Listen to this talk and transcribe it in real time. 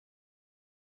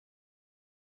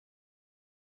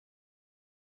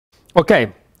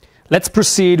Okay, let's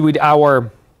proceed with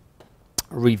our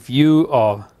review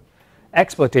of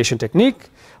exploitation technique.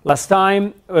 Last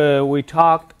time we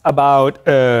talked about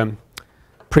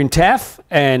printf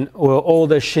and all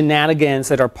the shenanigans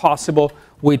that are possible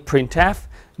with printf.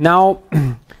 Now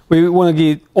we want to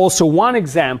give also one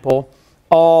example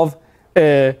of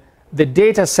the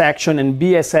data section and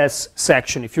BSS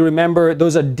section. If you remember,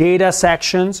 those are data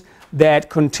sections that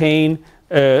contain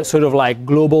sort of like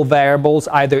global variables,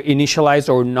 either initialized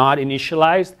or not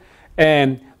initialized.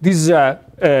 And this is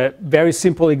a very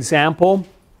simple example.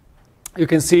 You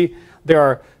can see there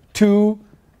are two,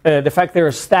 the fact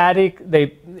they're static,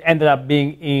 they ended up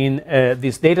being in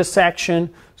this data section.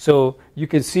 So you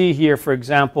can see here, for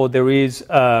example, there is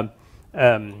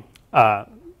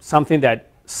something that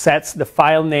sets the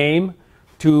file name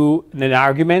to an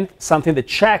argument, something that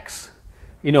checks,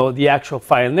 the actual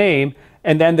file name,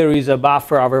 and then there is a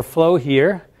buffer overflow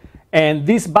here, and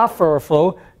this buffer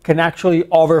overflow can actually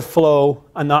overflow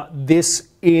not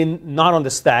on the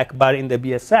stack but in the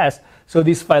BSS. So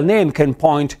this file name can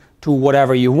point to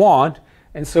whatever you want,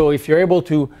 and so if you're able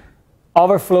to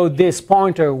overflow this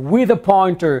pointer with a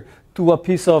pointer to a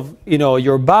piece of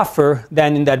your buffer,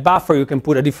 then in that buffer you can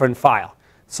put a different file.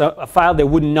 So a file that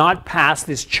would not pass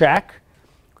this check.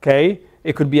 Okay,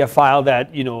 it could be a file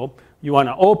that you want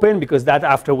to open, because that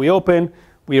after we open,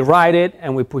 we write it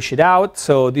and we push it out.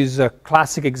 So this is a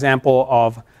classic example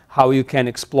of how you can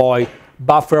exploit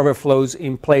buffer overflows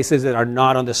in places that are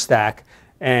not on the stack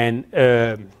and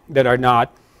that are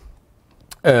not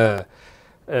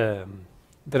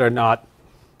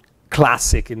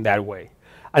classic in that way.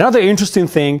 Another interesting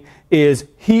thing is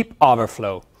heap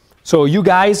overflow. So you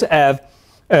guys have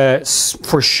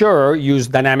for sure use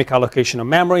dynamic allocation of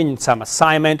memory in some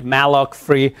assignment, malloc,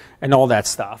 free, and all that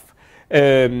stuff.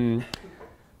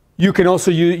 You can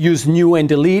also use new and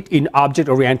delete in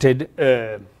object-oriented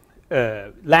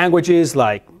languages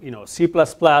like C++.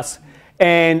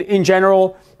 And in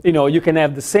general, you can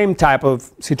have the same type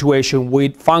of situation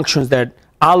with functions that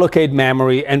allocate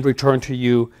memory and return to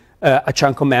you a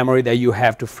chunk of memory that you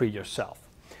have to free yourself.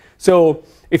 So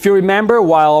if you remember,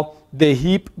 while the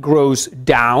heap grows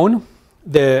down,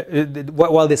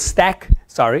 while the stack,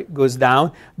 goes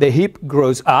down, the heap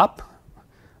grows up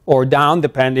or down,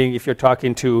 depending if you're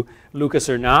talking to Lucas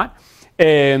or not.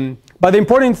 But the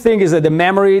important thing is that the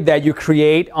memory that you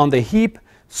create on the heap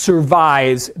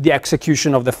survives the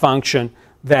execution of the function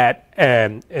that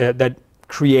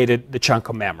created the chunk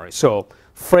of memory. So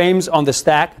frames on the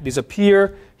stack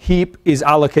disappear, heap is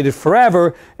allocated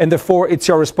forever, and therefore it's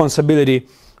your responsibility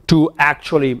to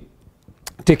actually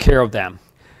take care of them.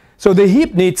 So the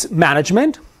heap needs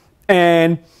management,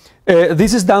 and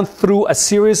this is done through a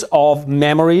series of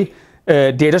memory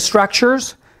data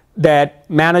structures that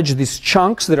manage these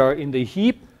chunks that are in the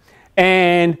heap.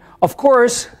 And of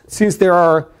course, since there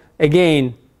are,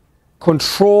 again,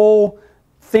 control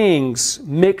things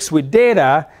mixed with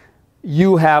data,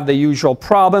 you have the usual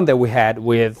problem that we had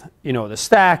with the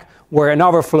stack, where an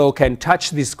overflow can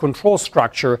touch this control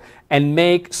structure and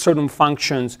make certain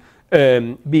functions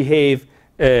behave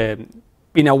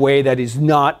in a way that is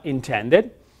not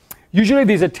intended. Usually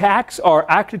these attacks are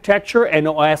architecture and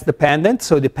OS dependent,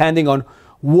 so depending on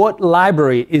what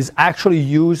library is actually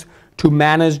used to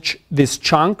manage these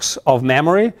chunks of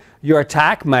memory, your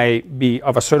attack might be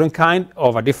of a certain kind,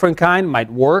 of a different kind,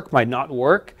 might work, might not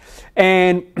work.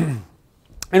 And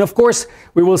of course,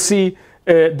 we will see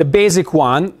the basic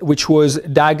one, which was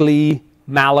Dagley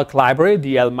malloc library,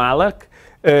 dlmalloc.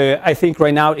 I think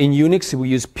right now in Unix we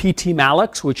use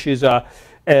ptmalloc, which is a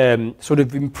sort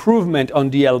of improvement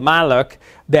on dlmalloc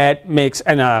that makes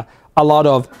a lot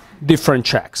of different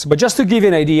checks. But just to give you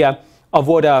an idea of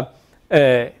what a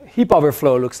heap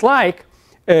overflow looks like,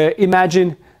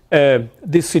 imagine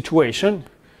this situation.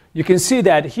 You can see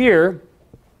that here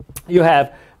you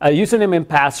have a username and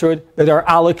password that are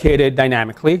allocated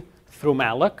dynamically through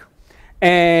malloc,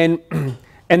 and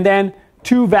then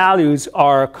two values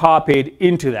are copied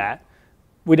into that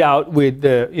with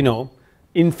the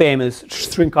infamous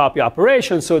string copy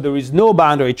operation. So there is no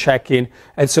boundary checking,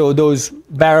 and so those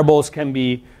variables can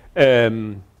be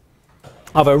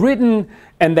overwritten,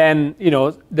 and then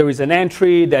there is an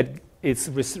entry that is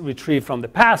retrieved from the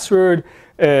password.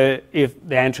 If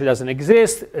the entry doesn't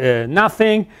exist,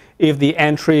 nothing. If the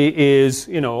entry is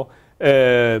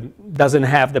doesn't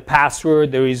have the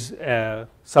password, there is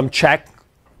some checks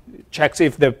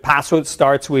if the password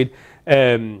starts with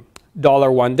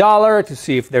 $1 to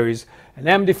see if there is an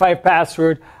MD5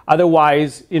 password.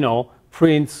 Otherwise,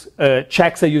 prints,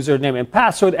 checks the username and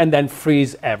password, and then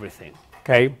frees everything.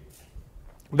 Okay,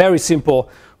 very simple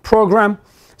program.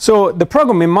 So the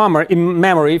program in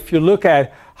memory, if you look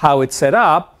at how it's set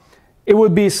up, it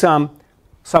would be some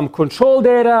control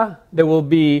data. There will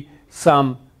be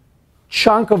some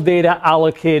chunk of data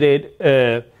allocated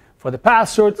for the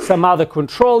password, some other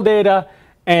control data,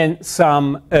 and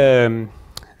some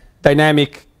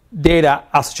dynamic data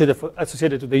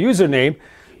associated to the username.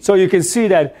 So you can see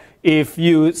that if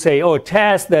you say, oh,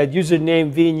 test that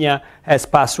username Vigna has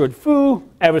password foo,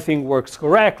 everything works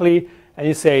correctly, and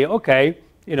you say, okay,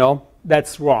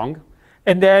 that's wrong.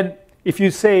 And then if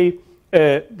you say,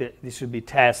 this should be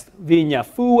test Vigna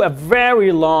foo, a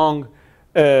very long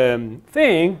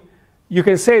thing, you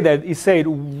can say that you said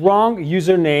wrong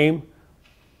username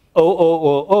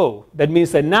 0000. That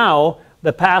means that now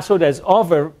the password has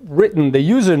overwritten the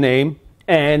username,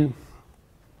 and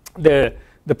the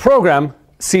program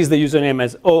sees the username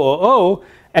as 000,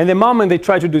 and the moment they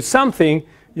try to do something,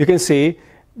 you can see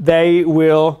they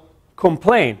will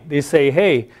complain. They say,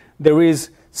 hey, there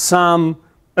is some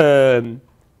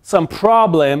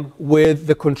problem with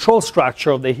the control structure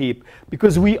of the heap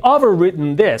because we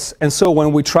overwritten this. And so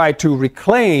when we try to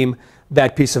reclaim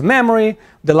that piece of memory,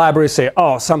 the library say,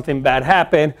 oh, something bad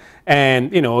happened,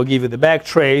 and it'll give you the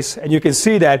backtrace. And you can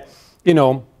see that,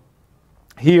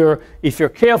 here, if you're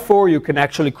careful, you can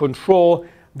actually control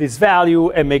this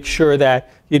value and make sure that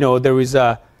there is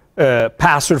a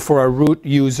password for a root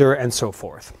user and so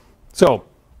forth. So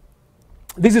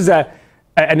this is an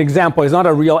example. It's not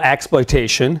a real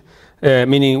exploitation,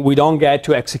 meaning we don't get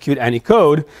to execute any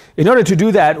code. In order to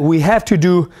do that, we have to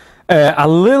do a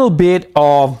little bit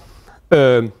of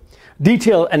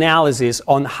detailed analysis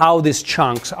on how these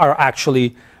chunks are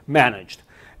actually managed.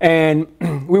 And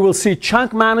we will see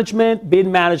chunk management,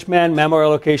 bin management, memory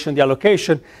allocation,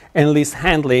 deallocation, and list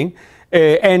handling.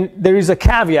 And there is a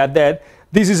caveat that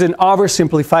this is an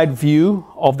oversimplified view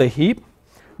of the heap.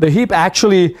 The heap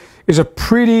actually is a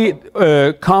pretty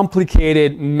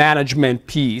complicated management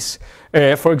piece.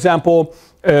 For example,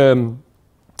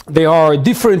 there are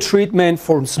different treatment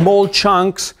for small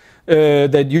chunks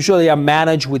that usually are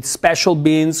managed with special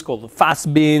bins called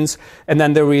fast bins. And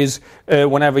then there is,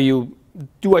 whenever you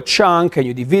do a chunk and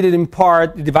you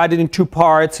divide it in two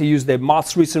parts, you use the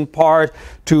most recent part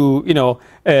to,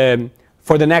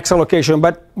 for the next allocation.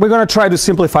 But we're going to try to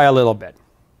simplify a little bit.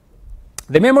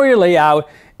 The memory layout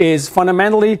is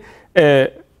fundamentally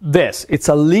this. It's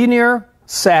a linear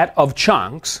set of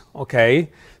chunks, okay?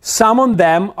 Some of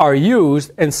them are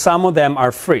used and some of them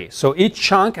are free. So each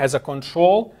chunk has a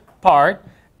control part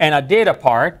and a data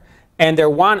part, and they're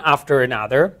one after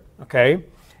another, okay?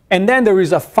 And then there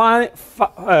is a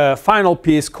final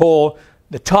piece called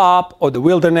the top or the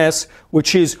wilderness,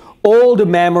 which is all the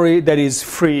memory that is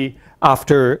free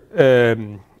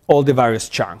after all the various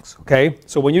chunks. Okay,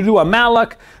 so when you do a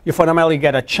malloc, you fundamentally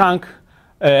get a chunk,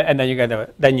 and then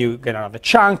you get another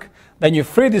chunk. Then you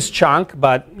free this chunk,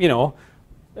 but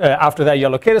after that you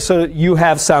allocate it, so you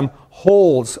have some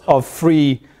holes of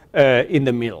free in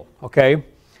the middle. Okay,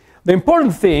 the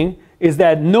important thing is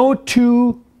that no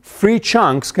two free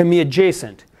chunks can be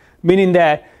adjacent, meaning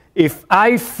that if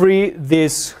I free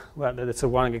this, well, that's a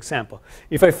wrong example.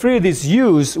 If I free this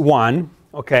use one,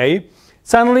 okay,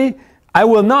 suddenly I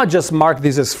will not just mark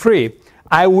this as free.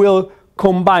 I will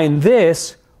combine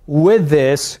this with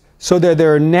this so that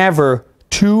there are never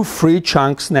two free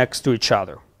chunks next to each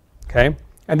other, okay?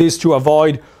 And this is to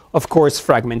avoid, of course,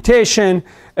 fragmentation,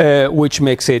 which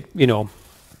makes it,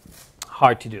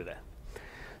 hard to do that.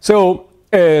 So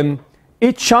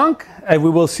each chunk, we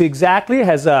will see exactly,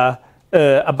 has a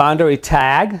boundary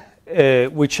tag,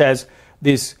 which has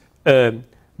this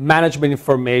management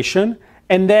information.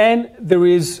 And then there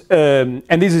is,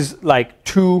 and this is like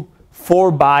 2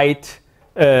 4-byte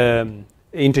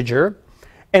integer.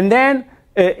 And then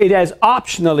it has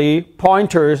optionally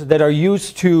pointers that are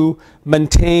used to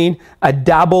maintain a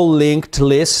double linked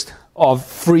list of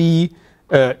free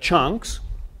chunks.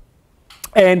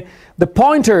 And the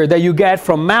pointer that you get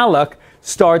from malloc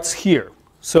starts here.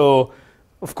 So,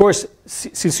 of course,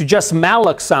 since you just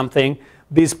malloc something,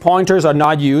 these pointers are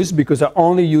not used because they're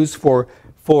only used for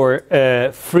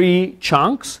free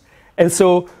chunks. And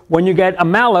so when you get a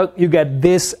malloc, you get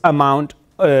this amount,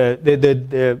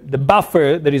 the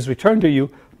buffer that is returned to you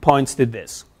points to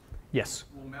this. Yes?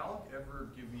 Will malloc ever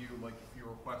give you, like if you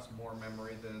request more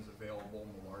memory than is available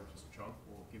in the largest chunk,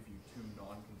 will it give you 2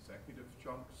 non-consecutive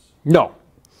chunks? No.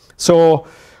 So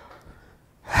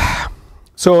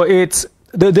it's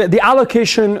the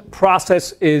allocation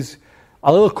process is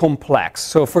a little complex.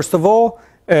 So first of all,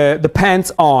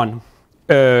 depends on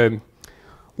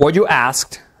what you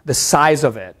asked, the size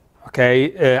of it.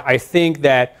 Okay, I think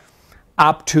that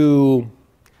up to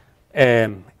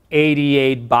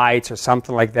 88 bytes or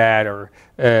something like that, or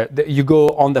you go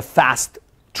on the fast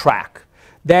track.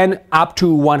 Then up to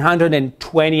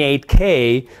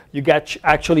 128K, you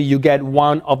get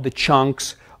one of the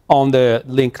chunks on the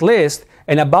linked list,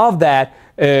 and above that,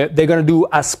 they're going to do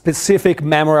a specific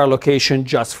memory allocation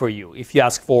just for you. If you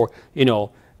ask for,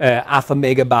 half a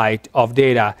megabyte of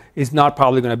data, it's not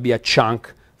probably going to be a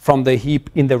chunk from the heap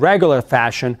in the regular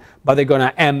fashion, but they're going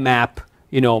to mmap,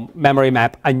 memory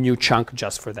map a new chunk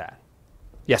just for that.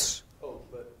 Yes? Oh,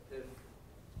 but if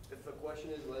the question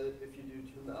is whether if you do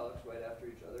two mallocs right after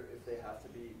each other, if they have to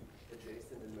be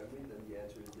adjacent in memory, then the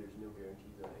answer is there's no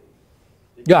guarantees on any.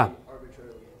 They can be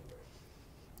arbitrarily anywhere.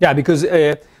 Yeah, because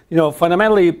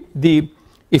fundamentally,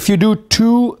 if you do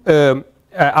two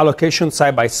allocations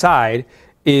side by side,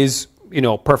 is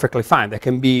perfectly fine. That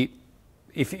can be,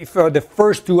 if for the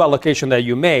first two allocations that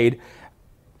you made,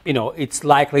 it's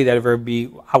likely that there will be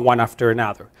one after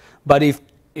another. But if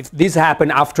this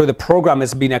happened after the program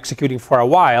has been executing for a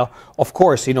while, of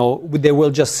course, they will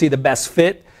just see the best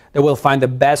fit. They will find the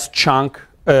best chunk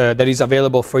that is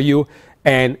available for you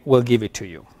and will give it to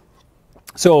you.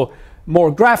 So more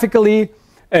graphically,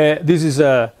 this is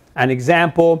an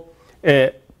example.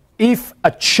 If a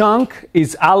chunk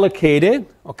is allocated,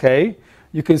 okay,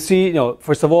 you can see,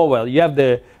 first of all, well, you have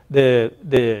the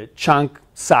chunk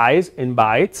size in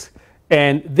bytes,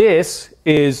 and this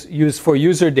is used for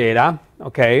user data,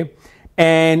 okay,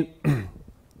 and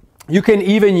you can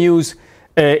even use,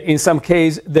 in some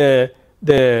case, the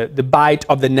byte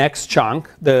of the next chunk,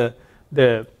 these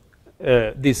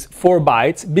 4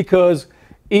 bytes, because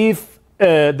if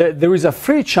there is a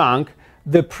free chunk,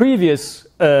 the previous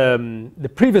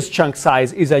chunk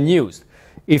size is unused.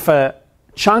 If a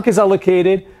chunk is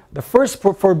allocated, the first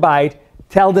 4 byte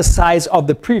tell the size of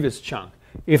the previous chunk.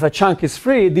 If a chunk is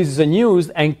free, this is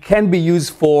unused and can be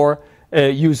used for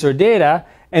user data.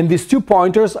 And these 2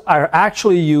 pointers are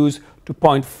actually used to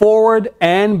point forward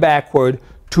and backward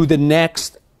to the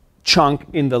next chunk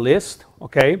in the list.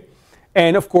 Okay,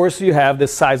 and of course you have the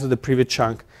size of the previous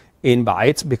chunk in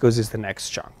bytes because it's the next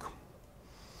chunk.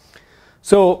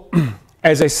 So,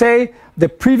 as I say, the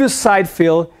previous side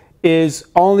fill is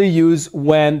only used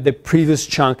when the previous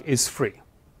chunk is free.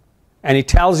 And it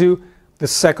tells you the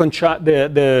second chunk,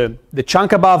 the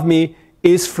chunk above me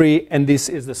is free, and this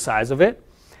is the size of it.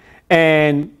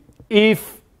 And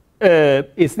if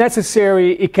it's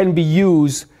necessary, it can be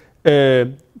used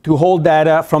to hold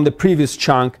data from the previous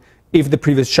chunk if the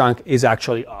previous chunk is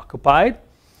actually occupied.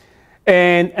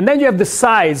 And then you have the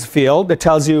size field that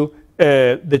tells you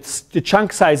the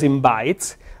chunk size in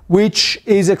bytes, which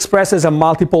is expressed as a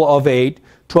multiple of 8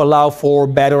 to allow for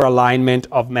better alignment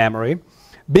of memory.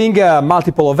 Being a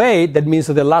multiple of 8, that means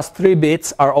that the last 3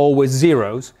 bits are always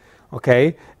zeros,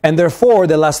 okay? And therefore,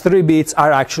 the last 3 bits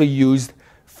are actually used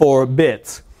for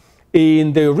bits.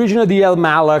 In the original DL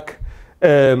malloc,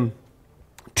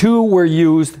 2 were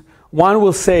used. One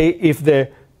will say if the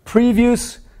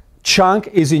previous chunk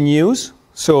is in use,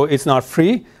 so it's not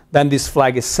free, then this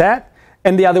flag is set.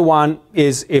 And the other one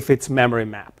is if it's memory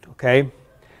mapped, okay?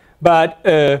 But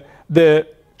the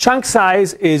chunk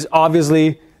size is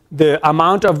obviously the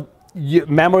amount of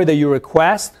memory that you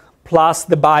request plus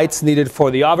the bytes needed for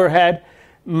the overhead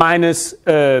minus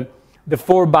the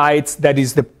 4 bytes that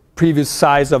is the previous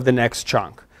size of the next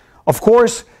chunk. Of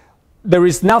course, there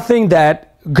is nothing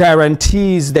that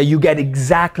guarantees that you get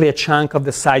exactly a chunk of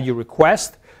the size you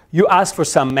request. You ask for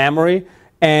some memory,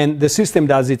 and the system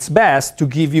does its best to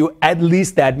give you at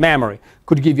least that memory.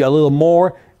 Could give you a little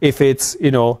more if it's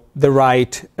the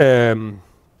right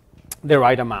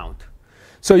amount.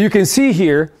 So you can see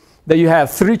here that you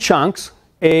have 3 chunks,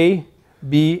 A,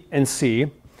 B, and C.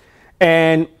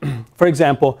 And for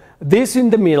example, this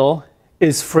in the middle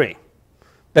is free.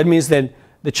 That means that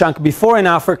the chunk before and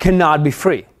after cannot be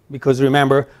free, because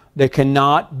remember, there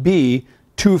cannot be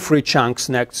 2 free chunks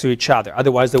next to each other.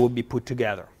 Otherwise, they would be put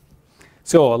together.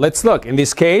 So let's look. In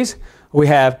this case, we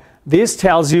have this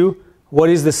tells you what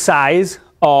is the size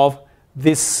of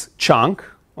this chunk.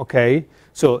 Okay.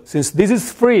 So since this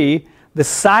is free, the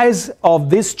size of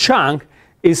this chunk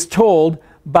is told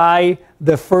by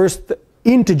the first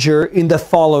integer in the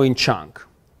following chunk.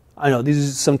 I know this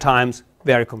is sometimes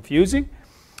very confusing.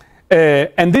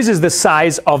 And this is the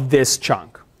size of this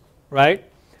chunk, right?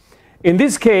 In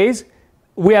this case,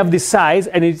 we have this size,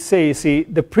 and it says, see,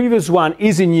 the previous one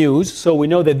is in use, so we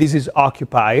know that this is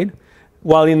occupied.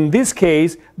 While in this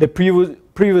case, the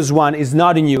previous one is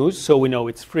not in use, so we know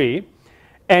it's free.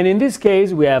 And in this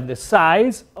case, we have the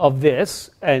size of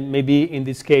this, and maybe in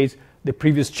this case, the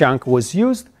previous chunk was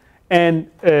used,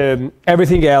 and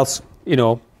everything else,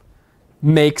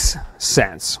 makes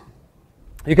sense.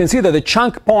 you can see that the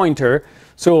chunk pointer,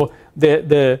 so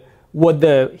what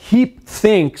the heap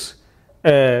thinks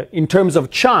in terms of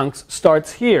chunks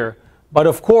starts here. But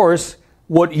of course,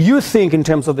 what you think in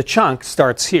terms of the chunk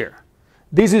starts here.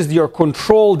 This is your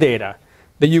control data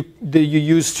that you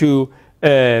use to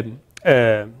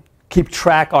keep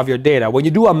track of your data. When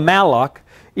you do a malloc,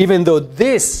 even though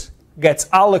this gets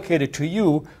allocated to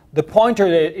you, the pointer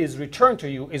that is returned to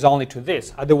you is only to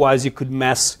this. Otherwise, you could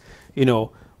mess,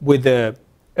 with the.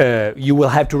 You will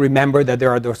have to remember that there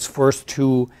are those first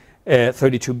two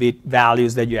 32-bit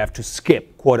values that you have to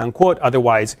skip, quote unquote.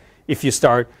 Otherwise, if you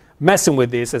start messing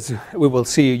with this, as we will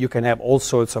see, you can have all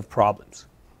sorts of problems.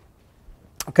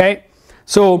 Okay,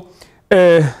 so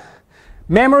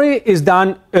memory is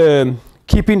done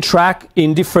keeping track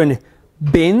in different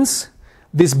bins.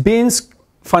 These bins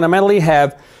fundamentally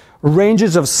have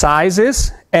ranges of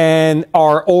sizes and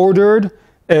are ordered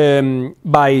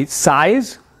by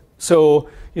size. So,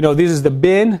 this is the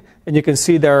bin, and you can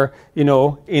see they're,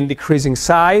 in decreasing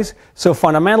size. So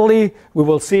fundamentally, we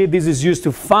will see this is used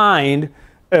to find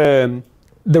the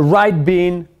right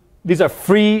bin. These are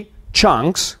free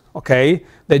chunks, okay,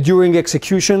 that during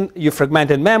execution you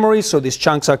fragmented memory, so these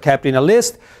chunks are kept in a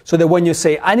list, so that when you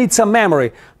say, I need some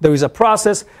memory, there is a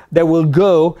process that will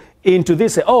go into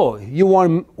this. Oh, you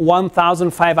want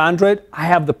 1,500? I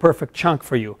have the perfect chunk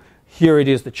for you. Here it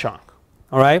is, the chunk.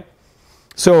 All right?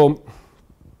 So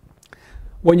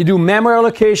when you do memory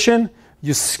allocation,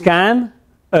 you scan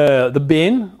the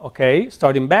bin, okay,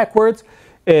 starting backwards.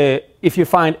 If you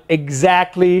find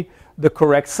exactly the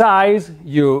correct size,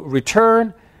 you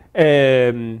return.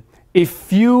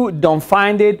 If you don't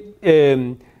find it,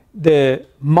 the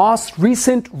most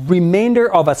recent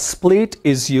remainder of a split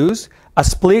is used. A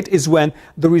split is when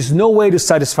there is no way to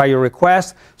satisfy your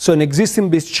request, so an existing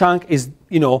bit chunk is,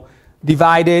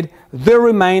 divided. The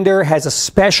remainder has a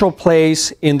special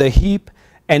place in the heap,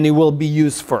 and it will be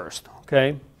used first.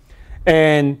 Okay,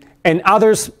 and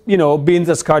others, bins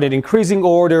are carded in increasing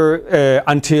order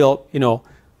until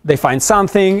they find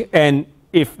something, and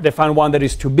if they find one that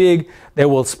is too big, they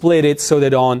will split it so they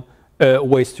don't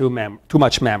waste too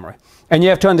much memory. And you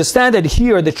have to understand that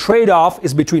here the trade-off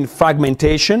is between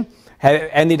fragmentation,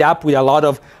 ended up with a lot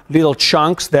of little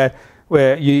chunks that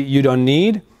you don't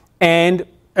need, and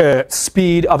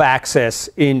speed of access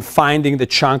in finding the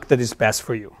chunk that is best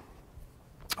for you.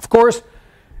 Of course,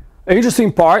 an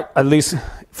interesting part, at least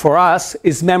for us,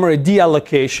 is memory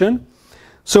deallocation.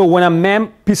 So when a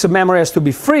piece of memory has to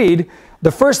be freed,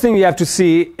 the first thing you have to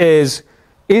see is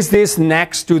this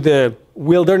next to the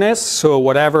wilderness, so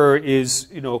whatever is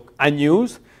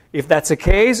unused? If that's the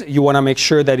case, you want to make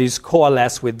sure that it's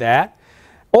coalesced with that.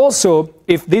 Also,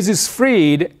 if this is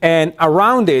freed and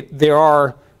around it there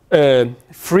are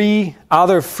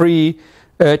other free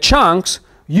chunks,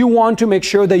 you want to make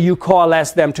sure that you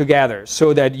coalesce them together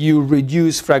so that you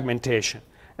reduce fragmentation.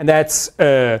 And that's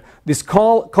this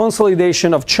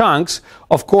consolidation of chunks,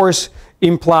 of course,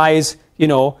 implies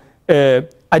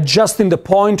adjusting the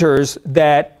pointers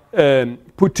that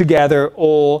put together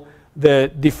all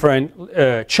the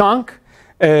different chunk,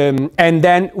 and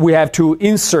then we have to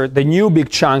insert the new big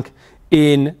chunk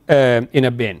in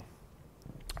a bin.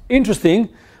 Interesting,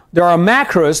 there are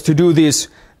macros to do this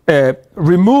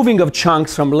removing of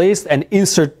chunks from list and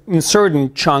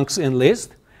inserting chunks in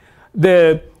list.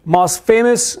 The most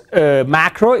famous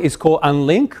macro is called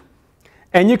unlink,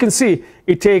 and you can see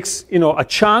it takes a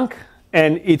chunk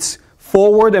and its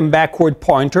forward and backward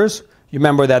pointers. You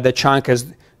remember that the chunk has,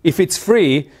 if it's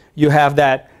free, you have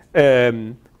that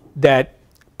that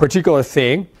particular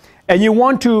thing, and you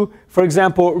want to, for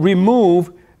example,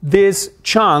 remove this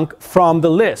chunk from the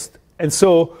list. And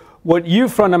so what you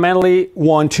fundamentally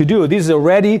want to do, this is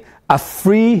already a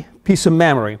free piece of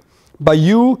memory, but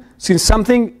since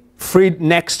something freed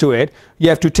next to it, you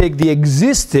have to take the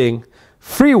existing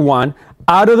free one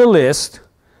out of the list,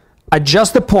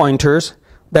 adjust the pointers,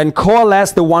 then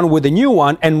coalesce the one with the new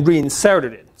one and reinsert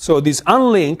it. So this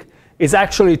unlink is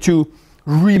actually to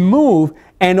remove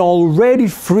an already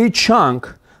free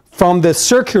chunk from the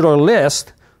circular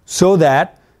list so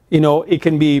that it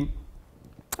can be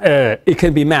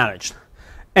managed.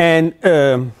 And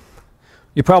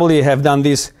you probably have done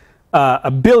this a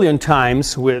billion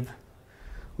times with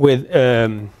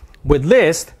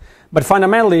list, but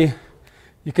fundamentally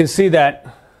you can see that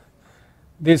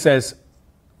this has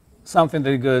something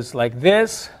that goes like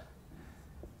this,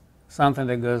 something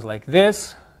that goes like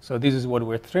this. So this is what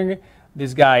we're thinking.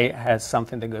 This guy has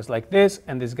something that goes like this,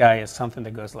 and this guy has something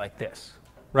that goes like this,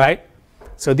 right?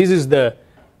 So this is the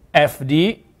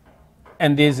FD,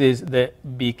 and this is the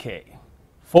BK,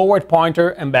 forward pointer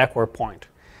and backward pointer.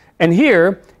 And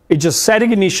here, it's just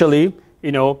setting initially,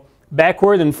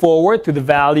 backward and forward to the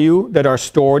value that are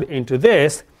stored into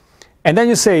this. And then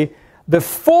you say the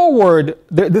forward,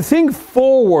 the thing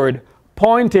forward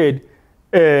pointed,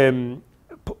 the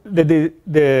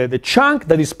chunk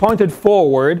that is pointed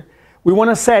forward, we want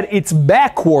to set its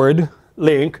backward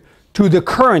link to the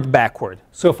current backward.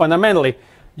 So fundamentally,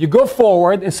 you go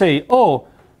forward and say, oh,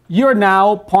 you're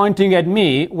now pointing at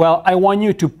me. Well, I want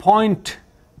you to point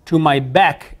to my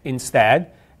back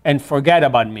instead and forget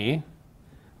about me.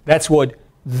 That's what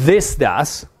this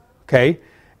does, okay?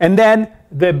 And then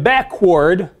the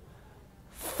backward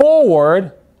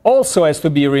forward also has to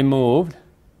be removed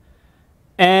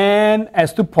and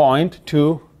has to point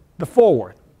to the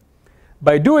forward.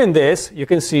 By doing this, you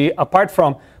can see, apart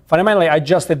from fundamentally, I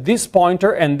adjusted this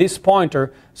pointer and this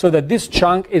pointer so that this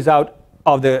chunk is out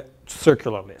of the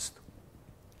circular list.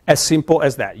 As simple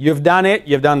as that. You've done it.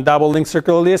 You've done double link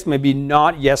circular list, maybe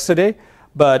not yesterday,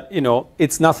 but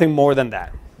it's nothing more than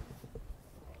that.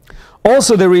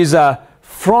 Also, there is a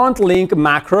front link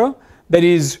macro that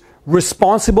is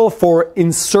responsible for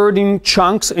inserting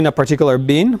chunks in a particular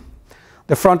bin.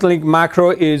 The front link macro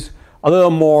is a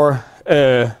little more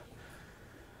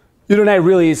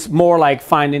it's more like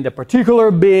finding the particular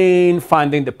bin,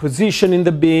 finding the position in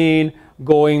the bin,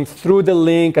 going through the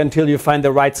link until you find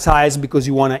the right size because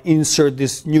you want to insert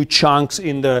these new chunks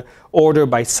in the order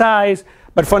by size.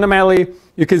 But fundamentally,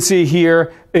 you can see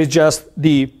here is just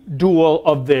the dual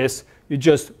of this. You're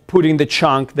just putting the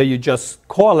chunk that you just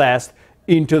coalesced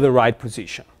into the right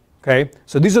position. Okay?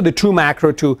 So these are the two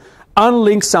macro to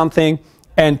unlink something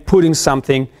and putting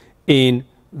something in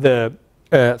the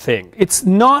thing. It's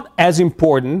not as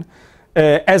important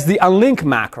as the unlink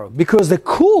macro, because the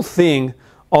cool thing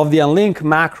of the unlink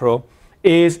macro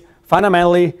is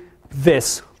fundamentally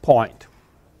this point.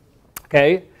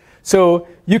 Okay? So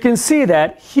you can see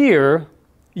that here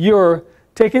you're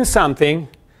taking something,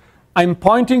 I'm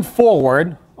pointing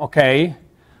forward, okay?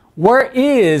 Where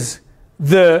is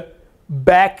the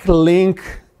back link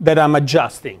that I'm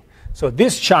adjusting? So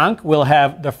this chunk will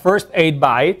have the first 8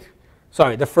 bytes,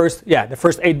 the first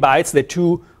 8 bytes, the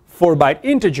two 4-byte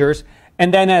integers,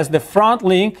 and then has the front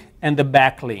link and the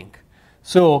back link.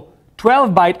 So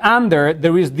 12 byte under,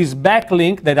 there is this back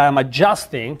link that I'm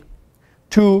adjusting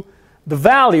to the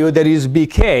value that is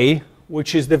BK,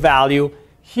 which is the value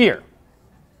here.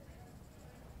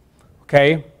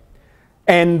 Okay?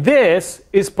 And this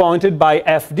is pointed by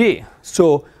FD.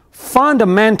 So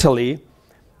fundamentally,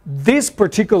 this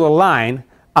particular line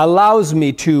allows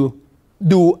me to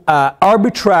do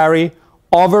arbitrary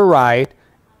overwrite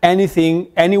anything,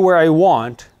 anywhere I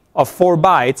want of 4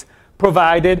 bytes,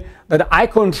 provided that I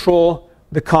control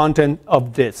the content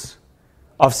of this,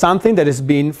 of something that is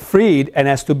being freed and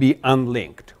has to be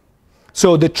unlinked.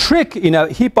 So the trick in a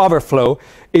heap overflow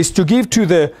is to give to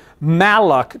the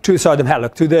malloc, to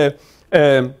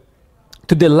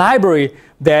the library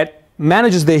that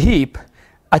manages the heap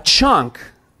a chunk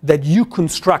that you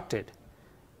constructed.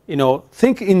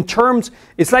 Think in terms,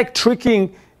 it's like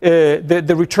tricking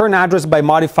the return address by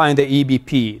modifying the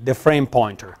EBP, the frame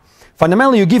pointer.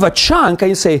 Fundamentally, you give a chunk and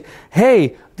you say,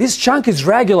 hey, this chunk is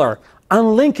regular,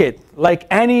 unlink it like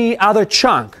any other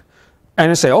chunk. And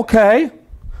you say, okay,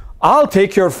 I'll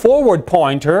take your forward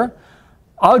pointer,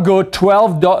 I'll go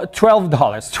 12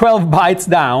 bytes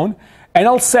down, and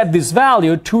I'll set this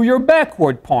value to your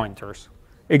backward pointers,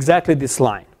 exactly this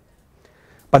line.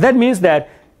 But that means that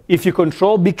if you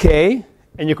control BK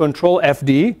and you control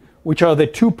FD, which are the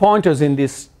two pointers in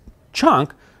this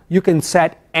chunk, you can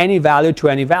set any value to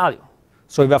any value.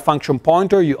 So if you have a function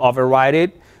pointer, you override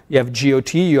it. You have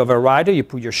GOT, you override it. You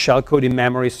put your shellcode in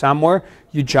memory somewhere,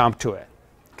 you jump to it.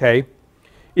 Okay?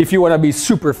 If you want to be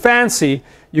super fancy,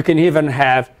 you can even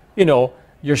have, your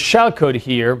shellcode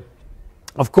here.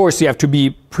 Of course, you have to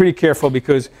be pretty careful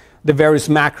because the various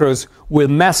macros will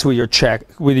mess with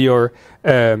your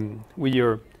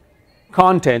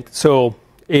content, so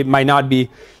it might not be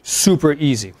super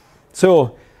easy.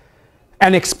 So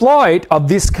an exploit of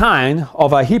this kind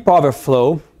of a heap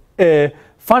overflow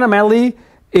fundamentally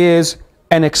is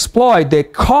an exploit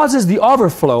that causes the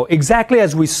overflow exactly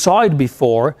as we saw it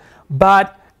before,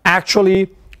 but actually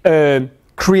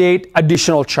create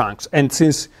additional chunks. And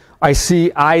since I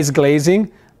see eyes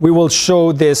glazing, we will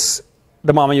show this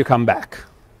the moment you come back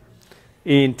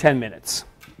in 10 minutes.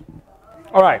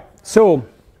 All right, so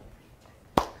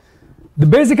the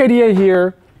basic idea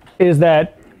here is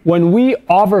that when we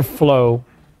overflow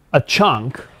a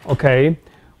chunk, okay,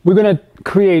 we're going to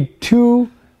create two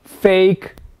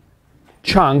fake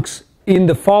chunks in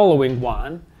the following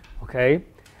one, okay?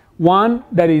 One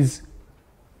that is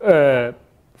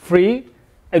free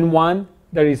and one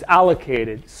that is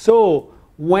allocated. So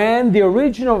when the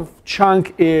original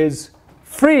chunk is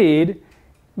freed,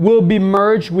 will be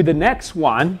merged with the next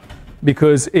one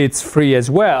because it's free as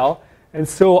well. And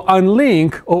so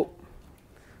unlink, oh,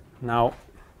 now,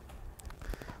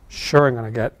 sure I'm going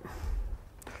to get.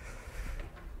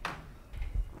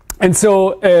 And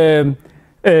so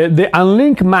the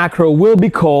unlink macro will be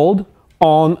called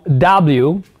on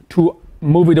W to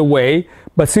move it away.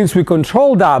 But since we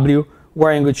control W,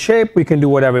 we're in good shape. We can do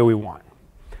whatever we want.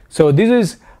 So this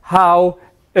is how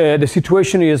the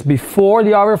situation is before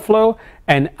the overflow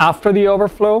and after the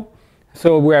overflow.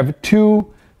 So we have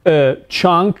two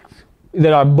chunks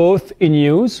that are both in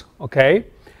use. Okay.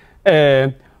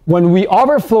 When we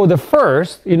overflow the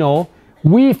first,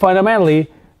 we fundamentally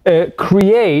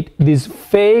create this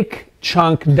fake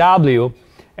chunk W,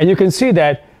 and you can see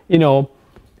that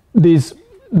these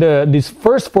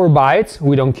first 4 bytes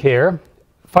we don't care.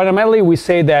 Fundamentally, we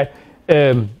say that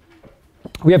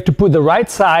we have to put the right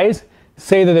size,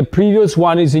 say that the previous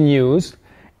one is in use,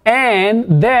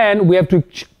 and then we have to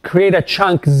create a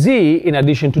chunk Z in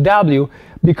addition to W,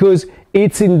 because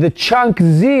it's in the chunk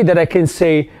Z that I can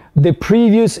say the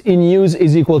previous in use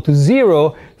is equal to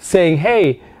 0, saying,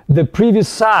 hey, the previous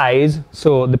size,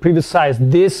 so the previous size,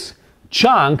 this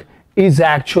chunk is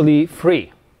actually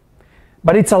free.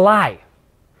 But it's a lie.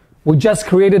 We just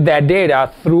created that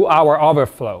data through our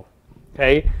overflow.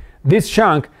 Okay? This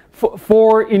chunk,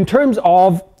 for in terms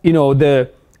of the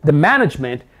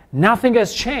management, nothing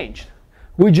has changed.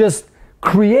 We just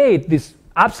create this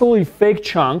absolutely fake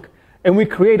chunk, and we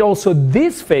create also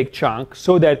this fake chunk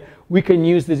so that we can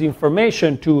use this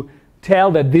information to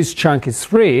tell that this chunk is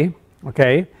free.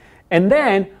 Okay? And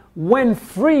then when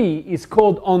free is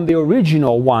called on the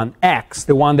original one, X,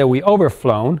 the one that we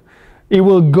overflown, it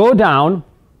will go down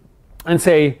and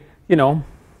say,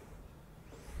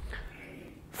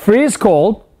 free is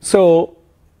called. So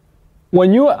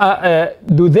when you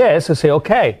do this, you say,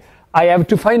 okay, I have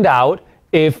to find out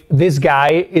if this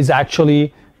guy is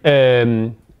actually,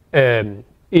 if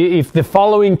the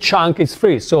following chunk is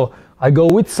free. So I go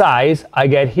with size, I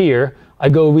get here. I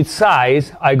go with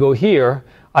size, I go here.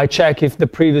 I check if the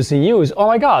previous in use. Oh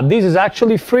my God, this is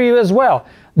actually free as well.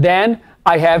 Then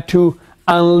I have to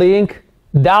unlink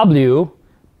W,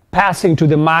 passing to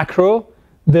the macro,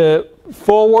 the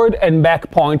forward and back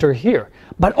pointer here.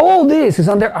 But all this is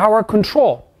under our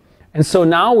control. And so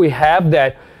now we have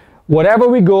that whatever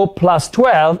we go plus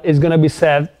 12 is going to be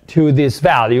set to this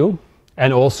value,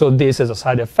 and also this as a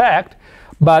side effect.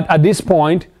 But at this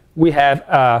point, we have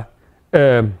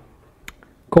a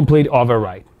complete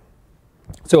override.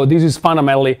 So this is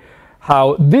fundamentally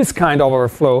how this kind of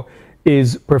overflow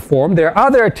is performed. There are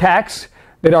other attacks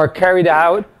that are carried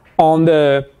out on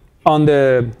the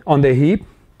heap.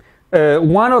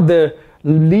 One of the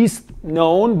least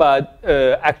known, but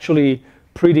actually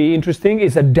pretty interesting,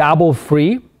 is a double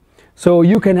free. So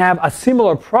you can have a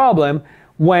similar problem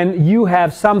when you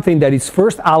have something that is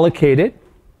first allocated,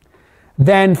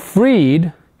 then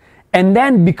freed, and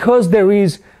then because there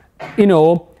is,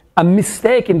 a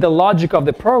mistake in the logic of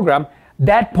the program,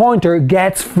 that pointer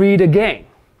gets freed again.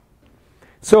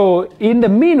 So in the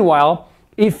meanwhile,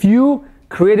 if you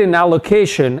create an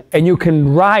allocation and you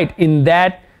can write in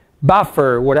that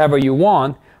buffer whatever you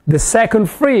want, the second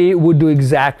free would do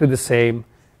exactly the same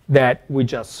that we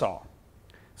just saw.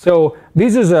 So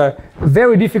this is a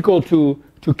very difficult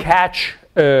to catch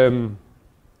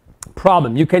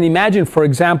problem. You can imagine, for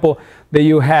example, that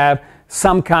you have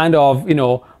some kind of,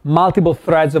 multiple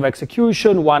threads of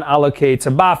execution. One allocates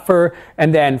a buffer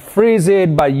and then frees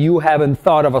it, but you haven't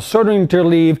thought of a certain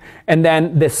interleave, and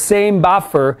then the same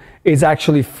buffer is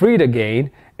actually freed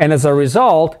again, and as a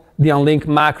result, the unlink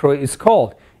macro is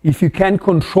called. If you can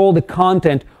control the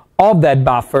content of that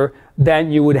buffer,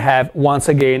 then you would have, once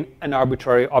again, an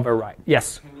arbitrary override.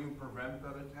 Yes? Can you prevent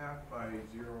that attack by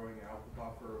zeroing out the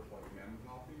buffer of like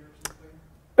memcopy or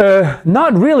something?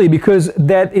 Not really, because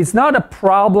that is not a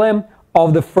problem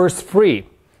of the first free.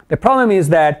 The problem is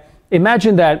that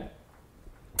imagine that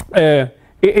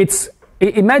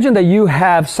imagine that you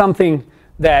have something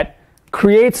that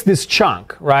creates this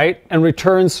chunk, right, and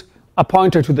returns a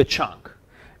pointer to the chunk,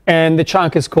 and the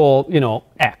chunk is called,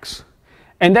 X.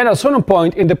 And then at a certain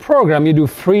point in the program, you do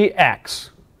free X,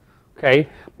 okay?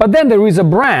 But then there is a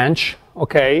branch,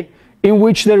 okay, in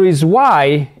which there is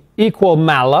Y equal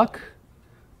malloc,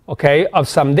 okay, of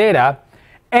some data.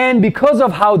 And because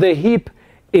of how the heap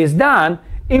is done,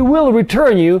 it will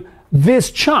return you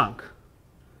this chunk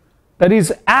that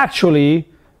is actually,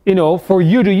 for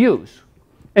you to use.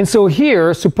 And so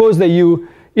here, suppose that you,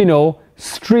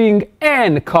 string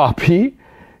n copy,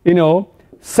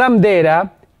 some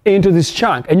data into this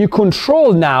chunk, and you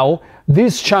control now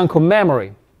this chunk of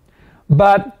memory.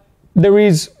 But there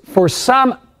is, for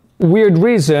some weird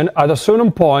reason, at a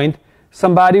certain point,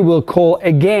 somebody will call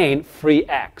again free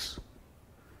X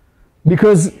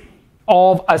because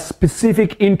of a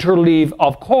specific interleave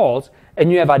of calls,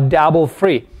 and you have a double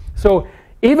free. So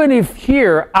even if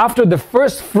here, after the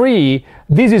first free,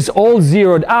 this is all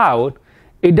zeroed out,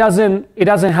 it doesn't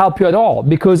help you at all,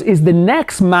 because it's the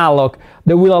next malloc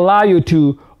that will allow you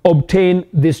to obtain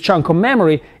this chunk of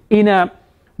memory in a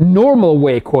normal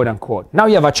way, quote unquote. Now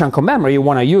you have a chunk of memory, you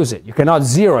want to use it. You cannot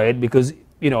zero it, because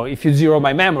if you zero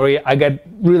my memory, I get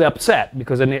really upset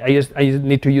because I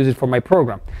need to use it for my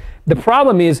program. The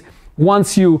problem is,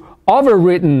 once you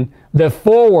overwritten the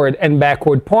forward and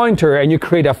backward pointer and you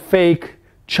create a fake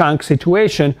chunk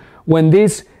situation, when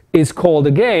this is called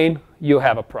again, you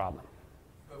have a problem.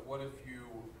 But what if you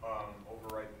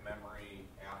overwrite memory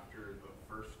after the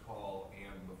first call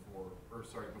and before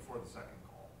the second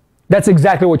call? That's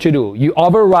exactly what you do. You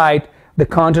overwrite the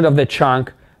content of the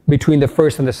chunk between the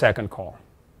first and the second call.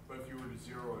 But if you were to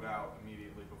zero it out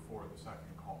immediately before the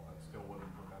second call, that still wouldn't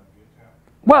prevent the attack?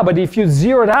 Well, but if you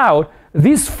zero it out,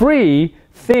 this free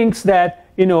thinks that,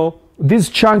 this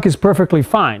chunk is perfectly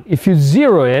fine. If you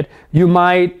zero it, you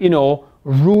might,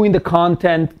 ruin the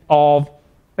content of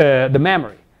the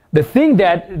memory. The thing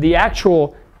that the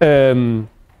actual ptmalloc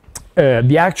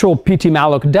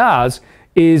does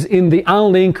is, in the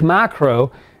unlink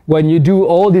macro, when you do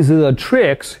all these little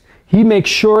tricks, he makes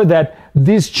sure that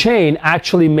this chain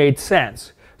actually made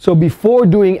sense. So before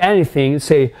doing anything,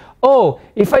 say, oh,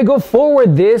 if I go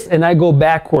forward this and I go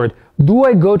backward, do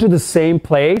I go to the same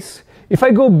place? If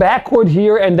I go backward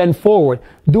here and then forward,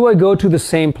 do I go to the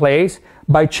same place?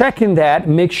 By checking that,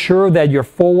 make sure that your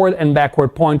forward and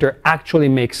backward pointer actually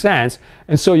makes sense.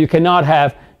 And so you cannot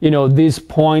have, this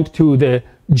point to the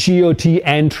GOT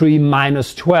entry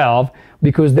 -12,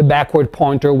 because the backward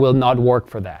pointer will not work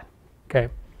for that. Okay.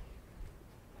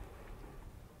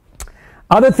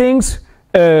 Other things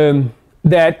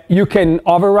that you can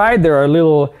override, there are a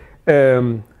little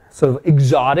sort of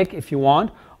exotic, if you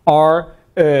want, are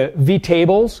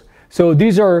vtables. So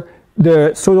these are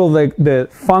the sort of like the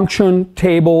function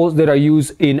tables that are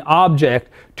used in object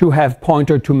to have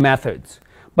pointer to methods.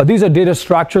 But these are data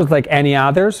structures like any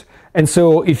others. And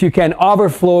so if you can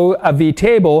overflow a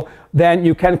vtable, then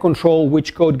you can control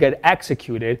which code get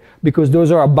executed, because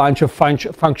those are a bunch of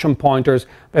function pointers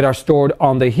that are stored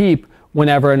on the heap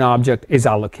whenever an object is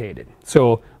allocated.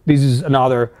 So this is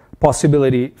another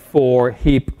possibility for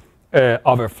heap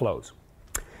overflows.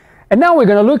 And now we're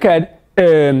going to look at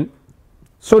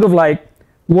sort of like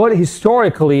what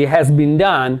historically has been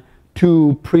done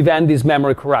to prevent this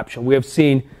memory corruption. We have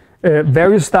seen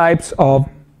various types of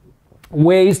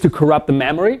ways to corrupt the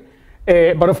memory.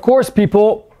 But of course,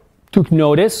 people took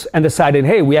notice and decided,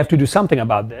 hey, we have to do something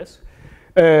about this.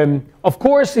 Of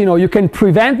course, you can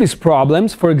prevent these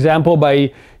problems, for example,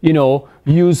 by,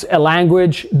 use a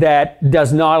language that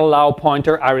does not allow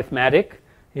pointer arithmetic.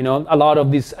 A lot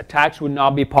of these attacks would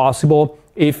not be possible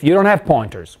if you don't have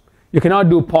pointers. You cannot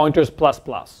do pointers plus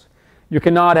plus. You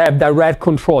cannot have direct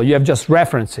control. You have just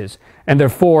references, and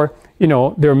therefore,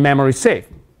 they're memory safe.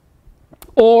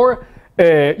 Or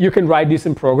you can write this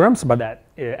in programs, but that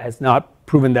has not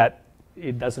proven that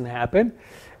it doesn't happen.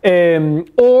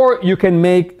 Or you can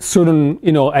make certain,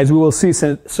 as we will see,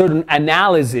 certain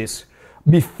analysis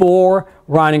before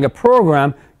running a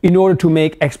program in order to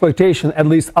make exploitation at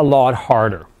least a lot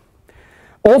harder.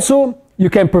 Also, you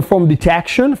can perform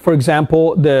detection. For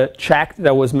example, the check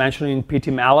that was mentioned in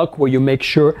ptmalloc, where you make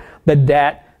sure that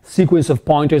that sequence of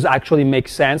pointers actually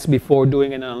makes sense before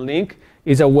doing an unlink,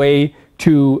 is a way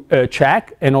to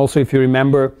check. And also, if you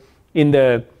remember,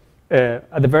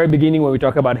 at the very beginning when we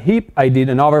talk about heap, I did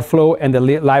an overflow and the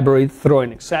library throw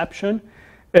an exception.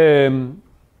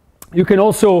 You can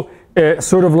also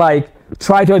sort of like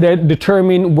try to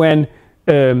determine when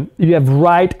you have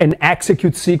write and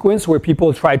execute sequence, where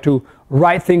people try to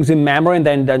write things in memory and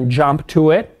then jump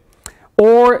to it.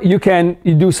 Or you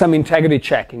do some integrity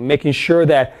checking, making sure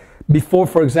that before,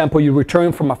 for example, you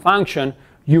return from a function,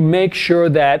 you make sure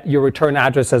that your return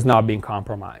address has not been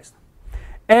compromised.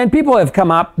 And people have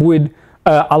come up with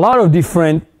a lot of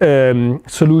different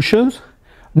solutions.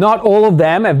 Not all of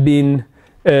them have been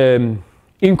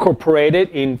incorporated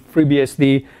in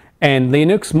FreeBSD and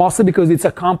Linux, mostly because it's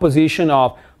a composition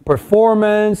of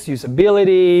performance,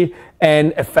 usability,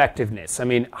 and effectiveness. I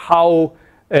mean, how,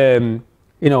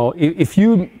 if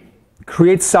you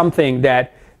create something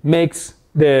that makes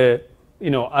the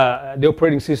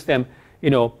operating system,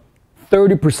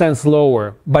 30%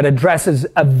 slower, but addresses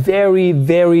a very,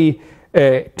 very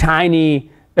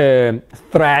tiny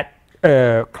threat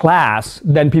class,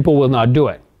 then people will not do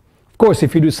it. Of course,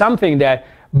 if you do something that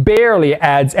barely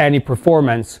adds any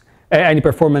performance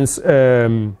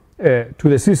to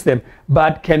the system,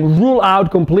 but can rule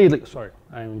out completely. Sorry,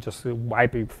 I'm just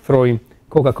throwing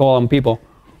Coca-Cola on people.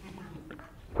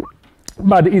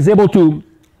 But is able to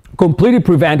completely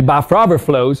prevent buffer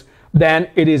overflows, then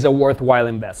it is a worthwhile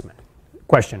investment.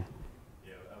 Question?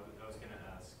 Yeah, I was going to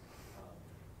ask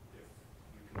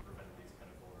if you can prevent these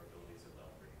kind of vulnerabilities at the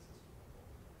operating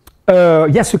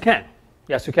system. Yes, you can.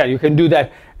 Yes, you can. You can do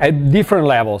that at different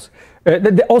levels.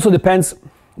 That also depends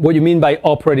what you mean by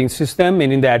operating system,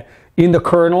 meaning that in the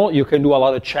kernel, you can do a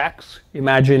lot of checks.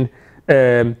 Imagine,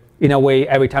 in a way,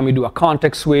 every time you do a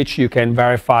context switch, you can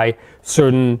verify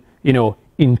certain,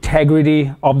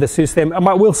 integrity of the system.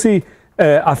 But we'll see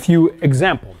a few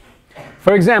examples.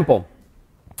 For example,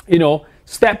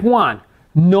 step 1,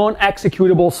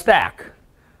 non-executable stack.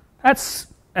 That's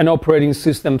an operating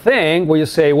system thing where you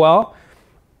say, well,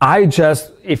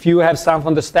 if you have something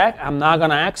on the stack, I'm not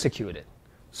going to execute it.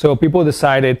 So people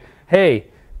decided, hey,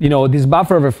 these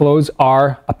buffer overflows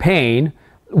are a pain.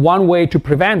 One way to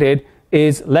prevent it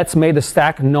is let's make the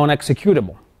stack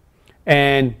non-executable.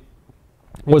 And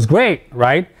it was great,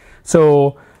 right?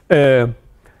 So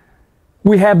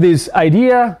we have this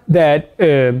idea that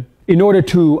in order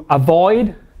to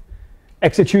avoid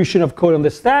execution of code on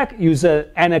the stack, use an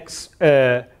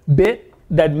NX bit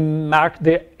that marked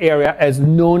the area as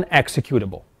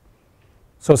non-executable.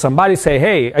 So somebody say,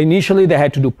 hey, initially they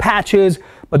had to do patches,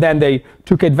 but then they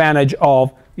took advantage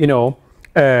of,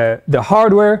 the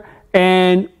hardware,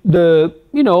 and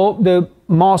the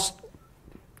most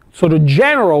sort of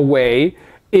general way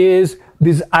is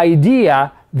this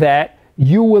idea that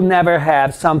you will never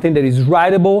have something that is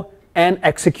writable and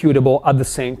executable at the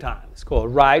same time. It's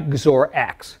called write XOR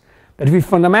X. But it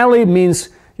fundamentally means,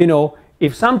 if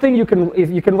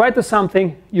you can write to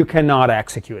something, you cannot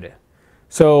execute it.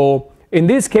 So in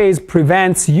this case,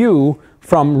 prevents you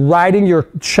from writing your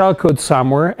shellcode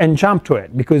somewhere and jump to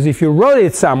it. Because if you wrote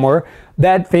it somewhere,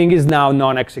 that thing is now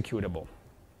non-executable.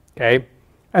 Okay?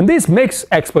 And this makes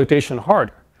exploitation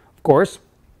harder. Of course,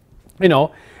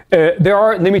 there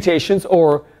are limitations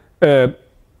or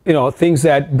things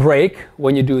that break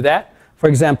when you do that. For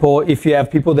example, if you have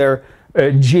people that are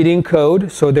JITing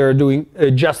code, so they're doing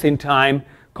just-in-time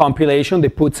compilation, they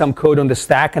put some code on the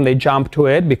stack and they jump to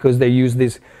it because they use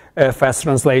this fast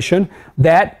translation.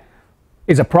 That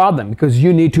is a problem because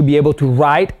you need to be able to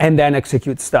write and then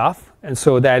execute stuff, and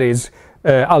so that is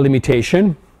a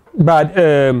limitation. But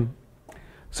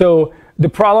so the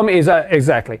problem is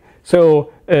exactly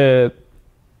so.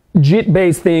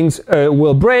 JIT-based things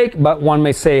will break, but one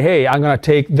may say, hey, I'm going to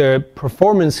take the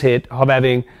performance hit of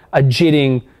having a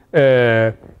JITting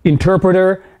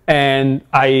interpreter and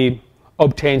I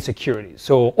obtain security.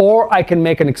 Or I can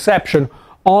make an exception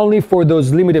only for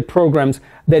those limited programs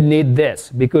that need this,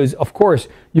 because of course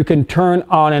you can turn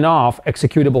on and off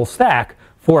executable stack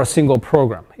for a single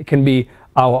program. It can be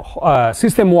a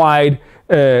system-wide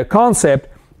concept,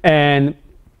 and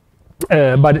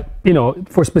but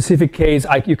for specific case,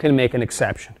 you can make an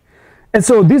exception. And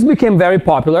so this became very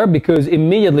popular because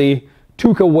immediately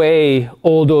took away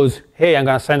all those, hey, I'm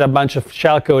going to send a bunch of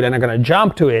shellcode and I'm going to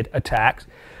jump to it attacks.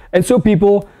 And so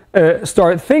people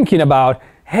start thinking about,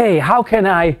 hey, how can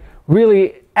I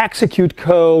really execute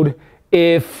code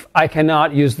if I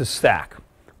cannot use the stack?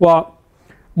 Well,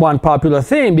 one popular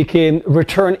thing became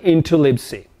return into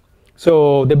libc.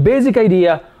 So the basic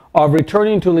idea of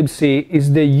returning to libc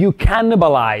is that you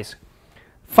cannibalize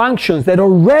functions that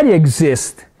already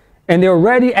exist and they're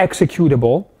already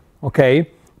executable, okay,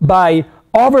 by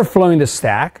overflowing the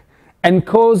stack and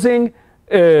causing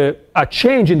a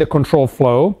change in the control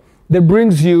flow that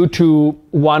brings you to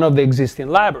one of the existing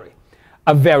library.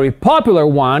 A very popular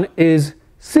one is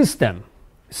system.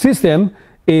 System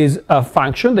is a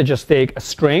function that just takes a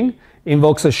string,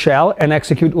 invokes a shell, and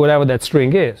execute whatever that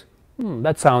string is.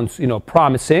 That sounds,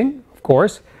 promising, of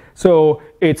course. So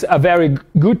it's a very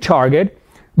good target,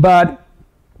 but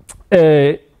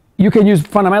you can use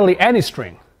fundamentally any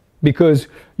string, because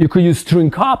you could use string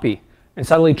copy and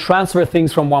suddenly transfer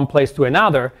things from one place to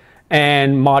another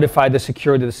and modify the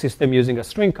security of the system using a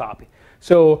string copy.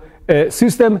 So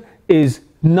system is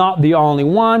not the only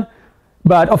one,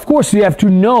 but of course you have to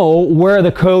know where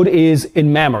the code is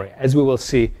in memory, as we will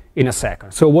see in a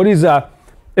second. So what is a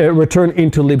return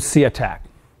into libc attack?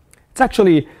 It's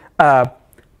actually a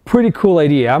pretty cool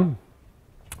idea.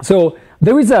 So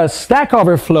there is a stack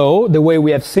overflow the way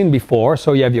we have seen before.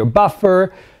 So you have your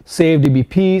buffer, saved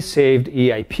EBP, saved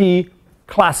EIP,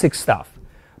 classic stuff.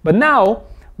 But now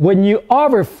when you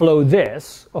overflow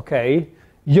this, okay,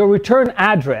 your return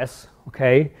address,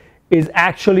 okay, is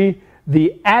actually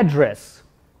the address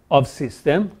of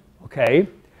system, okay?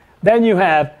 Then you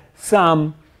have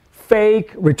some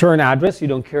fake return address you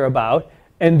don't care about,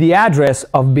 and the address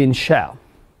of bin shell.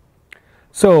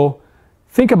 So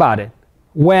think about it.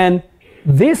 When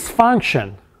this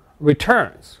function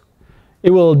returns, it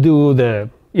will do the,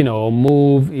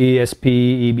 move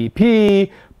ESP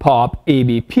EBP, pop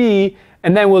EBP,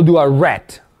 and then we'll do a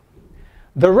ret.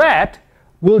 The ret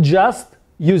will just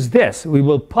use this. We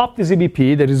will pop this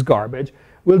EBP that is garbage.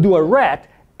 We'll do a ret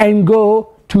and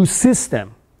go to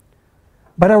system.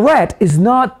 But a ret is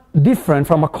not different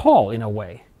from a call in a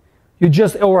way.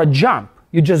 Or a jump.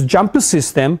 You just jump to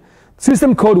system.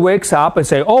 System code wakes up and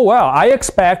say, oh, well, I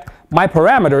expect my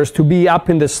parameters to be up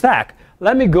in the stack.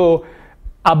 Let me go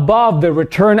above the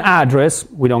return address.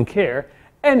 We don't care.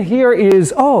 And here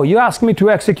is, oh, you asked me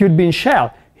to execute bin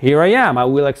shell. Here I am. I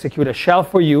will execute a shell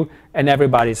for you, and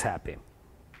everybody's happy.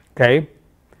 Okay?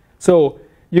 So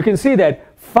you can see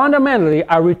that fundamentally,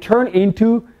 a return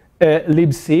into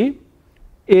libc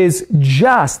is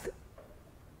just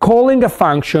calling a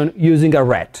function using a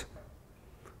ret.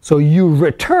 So you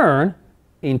return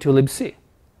into libc.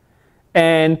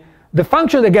 And the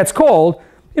function that gets called,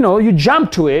 you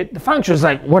jump to it. The function is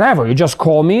like, whatever, you just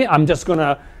call me. I'm just going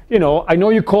to, I know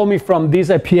you call me from this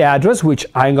IP address, which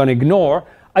I'm going to ignore.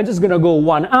 I'm just going to go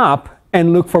one up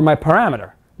and look for my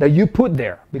parameter that you put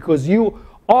there because you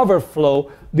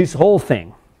overflow this whole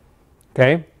thing.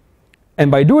 Okay?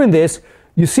 And by doing this,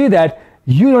 you see that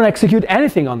you don't execute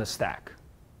anything on the stack.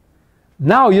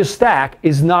 Now your stack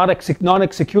is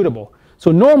non-executable.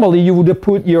 So normally you would have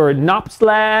put your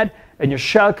nopslad and your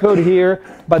shellcode here,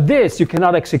 but this you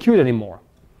cannot execute anymore.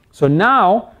 So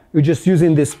now you're just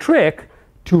using this trick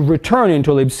to return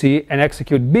into libc and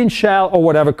execute bin shell or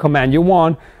whatever command you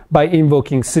want by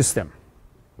invoking system.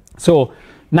 So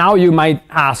now you might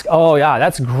ask, oh yeah,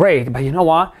 that's great, but you know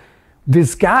what?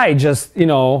 This guy just,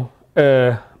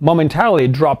 momentarily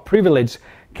dropped privilege.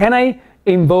 Can I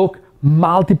invoke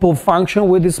multiple function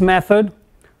with this method?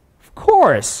 Of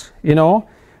course, you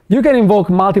can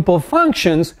invoke multiple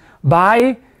functions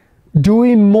by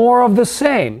doing more of the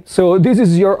same. So this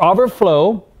is your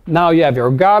overflow. Now you have your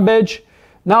garbage.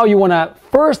 Now you want to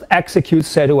first execute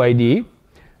setOID.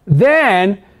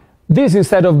 Then this,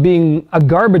 instead of being a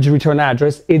garbage return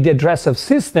address, is the address of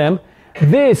system.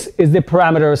 This is the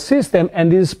parameter of system,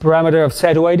 and this is parameter of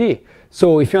setOID.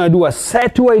 So if you want to do a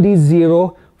setOID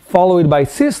 0 followed by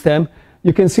system,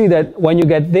 you can see that when you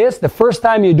get this, the first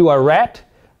time you do a ret,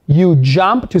 you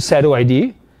jump to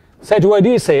setOID.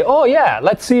 setOID say, oh yeah,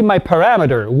 let's see my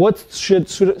parameter. What should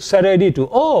setOID to?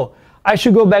 Oh, I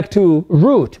should go back to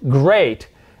root. Great.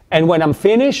 And when I'm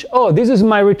finished, oh, this is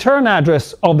my return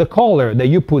address of the caller that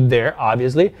you put there,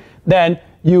 obviously. Then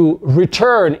you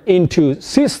return into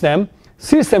system.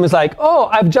 System is like, oh,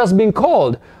 I've just been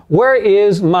called. Where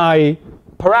is my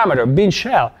parameter, bin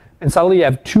shell? And suddenly you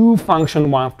have two functions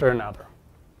one after another.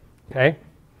 Okay?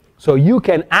 So you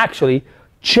can actually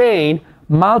chain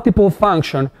multiple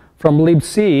functions from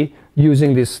libc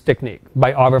using this technique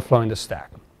by overflowing the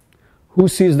stack. Who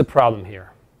sees the problem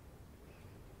here?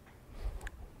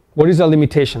 What is the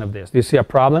limitation of this? Do you see a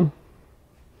problem?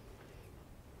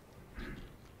 You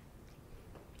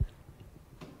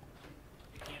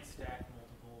can't stack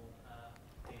multiple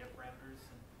data parameters.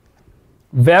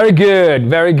 Very good,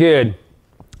 very good.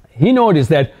 He noticed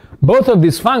that both of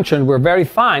these functions were very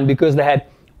fine because they had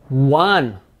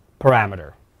one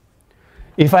parameter.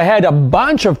 If I had a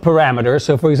bunch of parameters,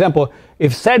 so for example,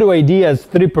 if setOID has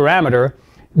 3 parameters,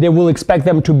 they will expect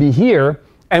them to be here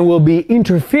and will be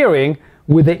interfering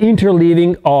with the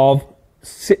interleaving of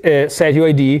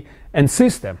setOID and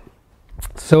system.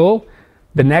 So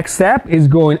the next step is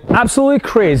going absolutely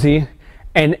crazy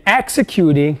and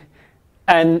executing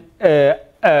a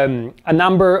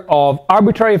number of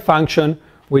arbitrary function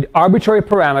with arbitrary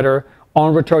parameter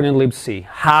on returning libc.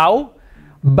 How?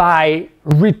 By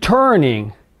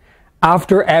returning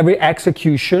after every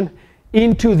execution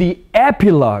into the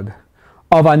epilogue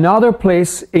of another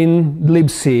place in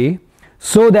libc,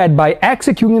 so that by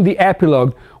executing the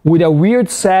epilogue with a weird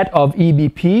set of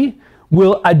EBP,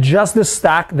 we'll adjust the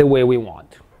stack the way we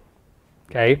want.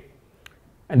 Okay?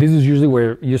 And this is usually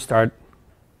where you start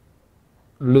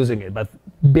losing it. But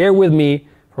bear with me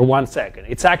for 1 second.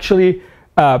 It's actually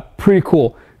a pretty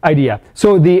cool idea.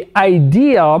 So the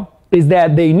idea is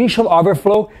that the initial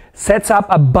overflow sets up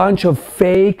a bunch of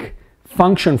fake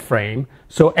function frame.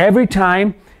 So every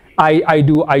time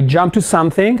I jump to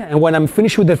something, and when I'm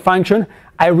finished with the function,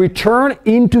 I return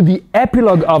into the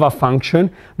epilogue of a function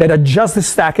that adjusts the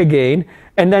stack again,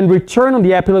 and then return on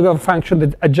the epilogue of a function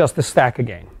that adjusts the stack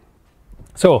again.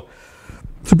 So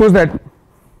suppose that,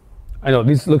 I know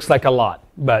this looks like a lot,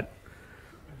 but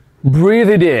breathe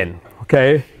it in,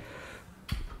 okay?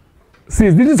 See,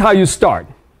 this is how you start.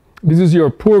 This is your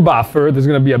poor buffer that's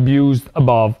going to be abused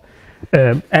above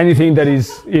anything that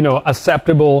is,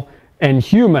 acceptable and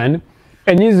human.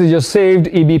 And this is your saved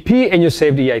EBP and your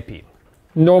saved EIP.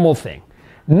 Normal thing.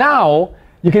 Now,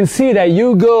 you can see that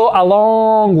you go a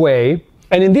long way.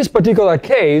 And in this particular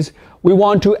case, we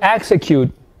want to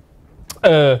execute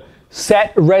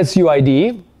set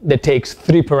res_UID that takes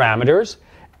 3 parameters,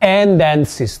 and then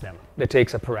system that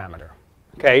takes a parameter.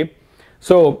 Okay?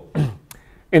 So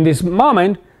in this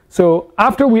moment, so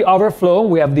after we overflow,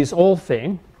 we have this whole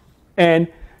thing. And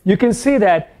you can see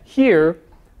that here,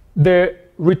 the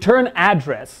return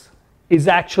address is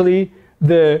actually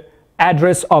the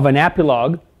address of an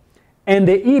epilogue. And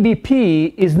the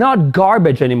EBP is not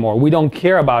garbage anymore. We don't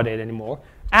care about it anymore.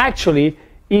 Actually,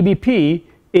 EBP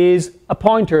is a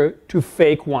pointer to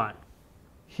fake 1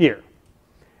 here.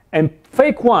 And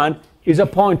fake 1 is a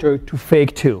pointer to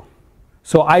fake 2.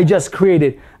 So I just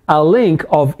created a link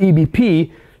of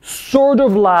EBP, sort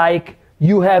of like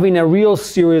you have in a real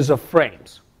series of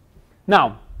frames.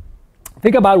 Now,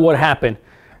 think about what happened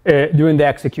during the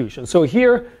execution. So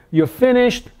here, you're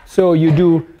finished. So you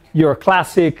do your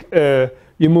classic,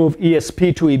 you move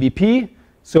ESP to EBP.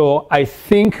 So I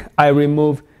think I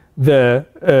remove the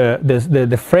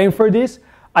frame for this.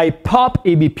 I pop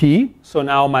EBP. So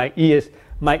now my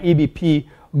EBP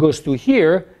goes to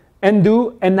here, and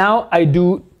now I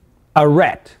do a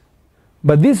ret.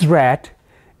 But this ret,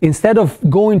 instead of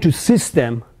going to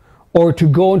system or to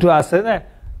go into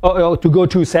or to go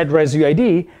to set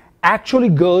res_UID, actually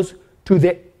goes to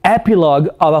the epilogue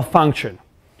of a function.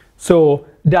 So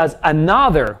does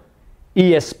another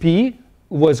ESP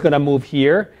was going to move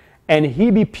here, and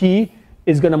EBP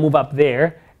is going to move up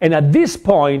there. And at this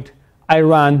point, I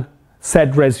run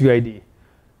set res_UID,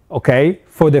 okay,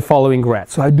 for the following ret.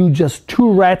 So I do just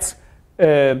 2 rets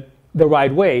the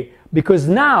right way, because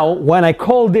now when I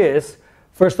call this,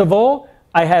 first of all,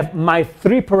 I have my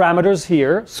 3 parameters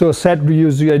here. So set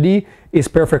res_UID is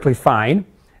perfectly fine.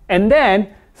 And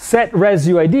then set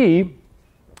res_UID,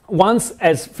 once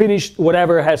has finished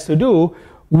whatever it has to do,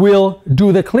 will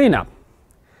do the cleanup.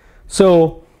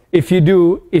 So if you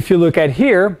look at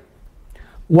here,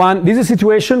 this is a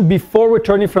situation before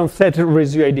returning from set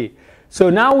res_UID. So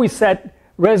now we set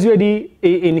res_UID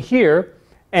in here,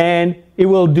 and it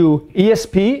will do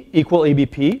ESP equal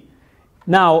EBP.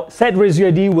 Now set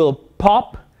res_UID will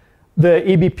pop the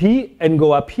EBP and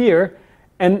go up here,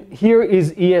 and here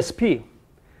is ESP.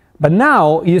 But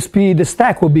now ESP, the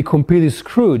stack will be completely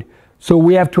screwed. So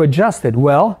we have to adjust it.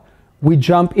 Well, we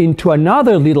jump into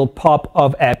another little pop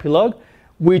of epilogue,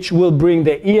 which will bring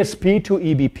the ESP to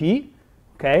EBP.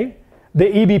 Okay? The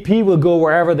EBP will go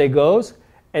wherever they goes,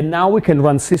 and now we can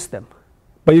run system.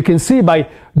 But you can see by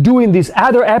doing this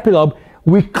other epilogue,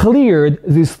 we cleared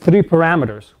these 3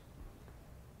 parameters.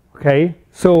 Okay?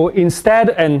 So instead,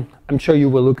 and I'm sure you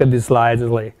will look at these slides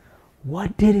and like,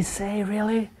 what did it say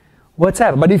really? What's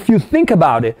that? But if you think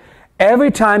about it,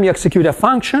 every time you execute a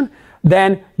function,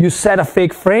 then you set a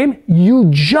fake frame, you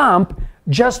jump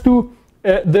just to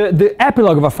the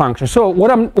epilogue of a function. So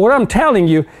what I'm telling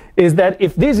you is that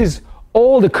if this is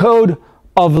all the code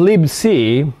of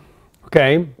libc,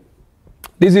 okay,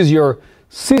 this is your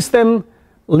system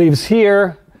lives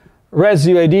here,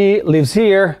 res_UID lives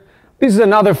here. This is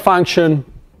another function,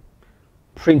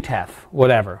 printf,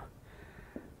 whatever.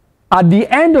 At the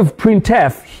end of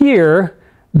printf here,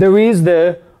 there is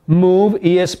the move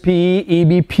ESP,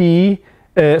 EBP,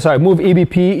 move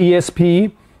EBP,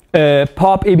 ESP,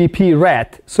 pop EBP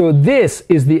ret. So this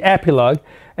is the epilogue.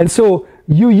 And so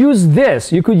you use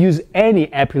this. You could use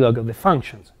any epilogue of the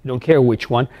functions. You don't care which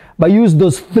one. But use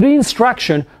those 3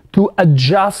 instructions to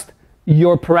adjust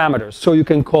your parameters. So you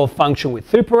can call function with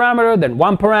 3 parameters, then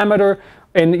 1 parameter,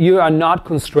 and you are not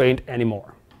constrained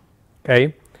anymore.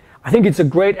 Okay? I think it's a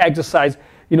great exercise.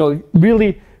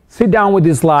 Really sit down with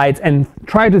these slides and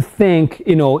try to think,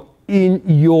 in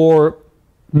your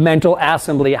mental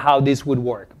assembly how this would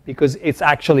work, because it's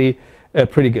actually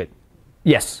pretty good.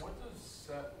 Yes? What does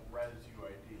set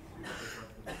res_UID do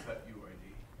different than set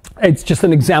UID? It's just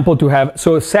an example to have.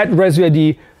 So set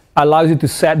res_UID allows you to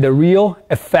set the real,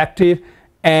 effective,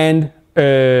 and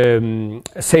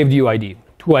saved UID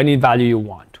to any value you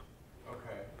want.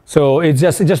 Okay. So it's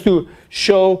just to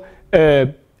show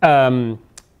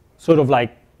sort of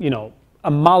like,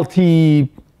 a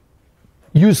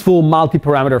useful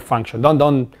multi-parameter function.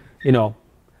 Don't,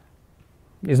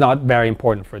 it's not very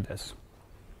important for this.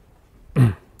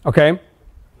 Okay?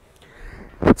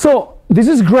 So this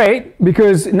is great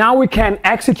because now we can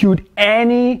execute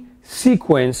any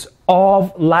sequence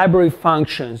of library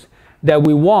functions that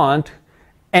we want,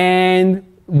 and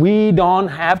we don't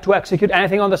have to execute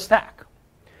anything on the stack.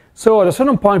 So at a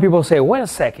certain point, people say, wait a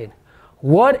second,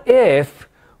 what if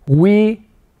we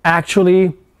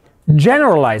actually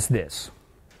generalize this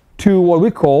to what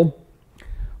we call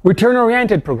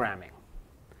return-oriented programming?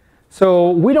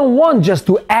 So we don't want just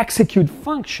to execute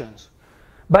functions,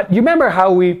 but you remember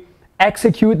how we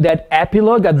execute that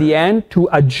epilogue at the end to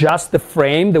adjust the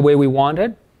frame the way we want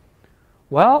it?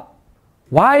 Well,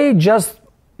 why just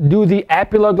do the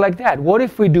epilogue like that? What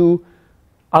if we do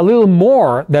a little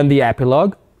more than the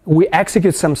epilogue? We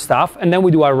execute some stuff, and then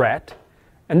we do a ret,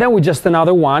 and then we just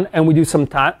another one, and we do some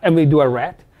time, and we do a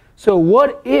ret. So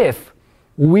what if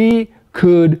we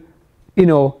could,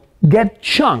 get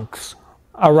chunks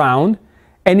around,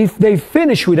 and if they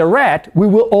finish with a ret, we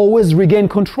will always regain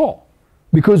control,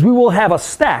 because we will have a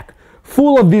stack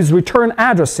full of these return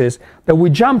addresses that we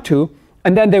jump to,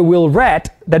 and then they will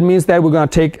ret. That means that we're going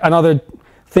to take another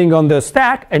thing on the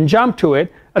stack and jump to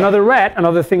it, another ret,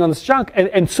 another thing on this chunk,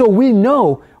 and so we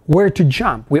know where to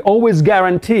jump. We always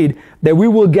guaranteed that we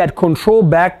will get control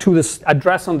back to the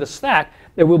address on the stack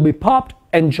that will be popped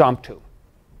and jumped to.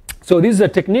 So this is a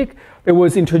technique that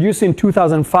was introduced in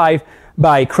 2005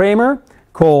 by Kramer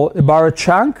called borrowed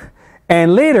chunk,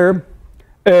 and later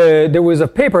there was a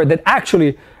paper that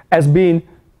actually has been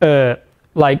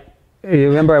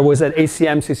remember I was at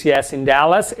ACM CCS in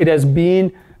Dallas. It has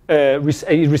been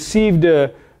it received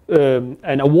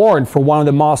an award for one of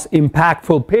the most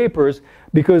impactful papers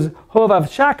because Hovav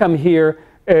Chakam here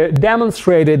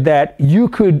demonstrated that you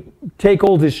could take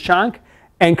all this chunk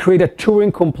and create a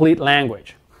Turing complete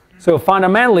language. So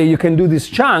fundamentally, you can do this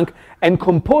chunk and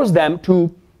compose them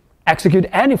to execute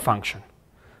any function.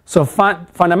 So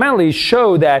fundamentally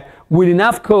show that with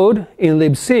enough code in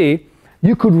libc,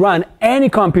 you could run any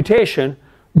computation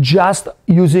just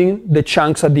using the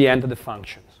chunks at the end of the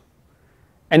functions.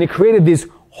 And it created this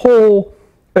whole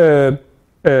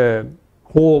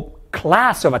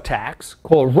class of attacks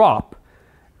called ROP.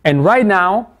 And right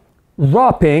now,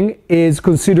 ROPing is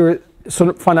considered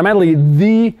fundamentally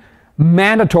the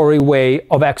mandatory way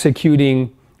of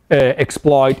executing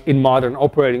exploit in modern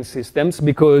operating systems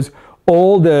because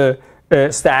all the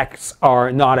stacks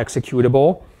are not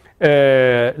executable.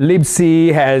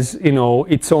 libc has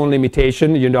its own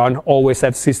limitation. You don't always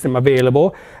have system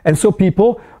available, and so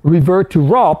people revert to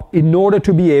ROP in order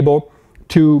to be able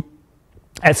to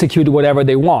execute whatever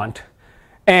they want.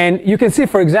 And you can see,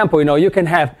 for example, you can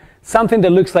have something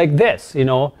that looks like this.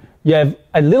 You have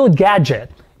a little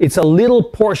gadget. It's a little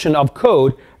portion of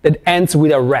code that ends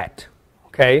with a ret.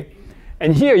 Okay,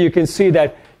 and here you can see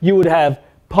that you would have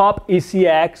pop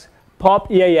ECX, pop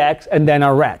EAX, and then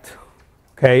a ret.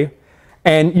 Okay,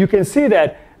 and you can see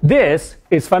that this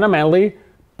is fundamentally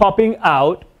popping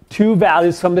out two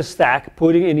values from the stack,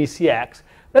 putting in ECX.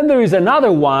 Then there is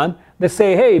another one that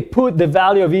say, hey, put the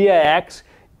value of EAX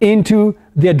into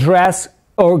the address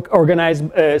defined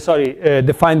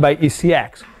by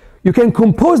ECX. You can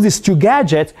compose these two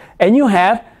gadgets, and you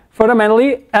have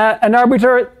fundamentally an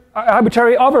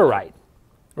arbitrary override,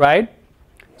 right?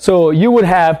 So you would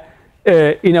have,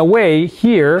 in a way,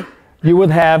 here you would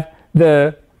have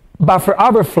the buffer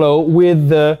overflow with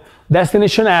the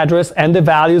destination address and the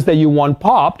values that you want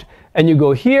popped, and you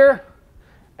go here,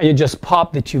 and you just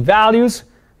pop the two values,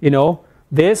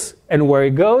 this and where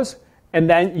it goes, and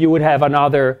then you would have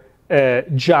another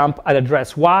jump at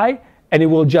address Y, and it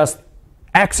will just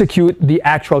execute the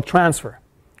actual transfer.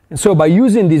 And so by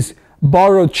using these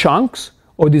borrowed chunks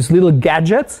or these little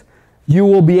gadgets, you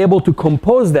will be able to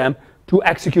compose them to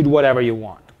execute whatever you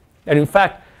want. And in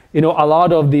fact, a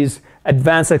lot of these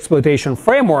advanced exploitation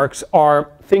frameworks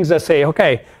are things that say,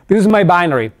 okay, this is my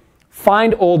binary.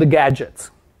 Find all the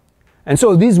gadgets. And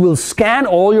so these will scan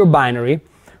all your binary,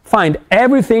 find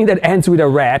everything that ends with a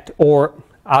ret or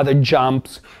other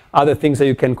jumps, other things that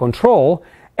you can control,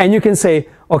 and you can say,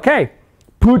 okay,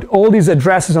 put all these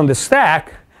addresses on the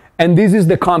stack, and this is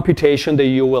the computation that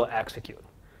you will execute.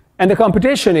 And the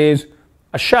computation is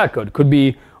a shellcode. It could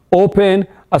be open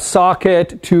a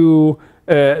socket to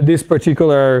this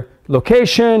particular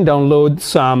location, download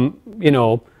some,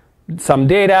 some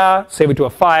data, save it to a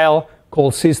file,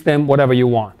 call system, whatever you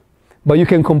want. But you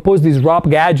can compose these ROP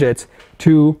gadgets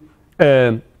to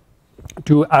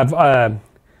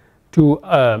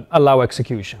allow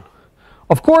execution.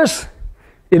 Of course,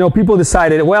 people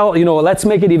decided, well, let's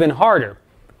make it even harder.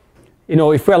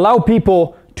 If we allow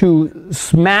people to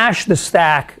smash the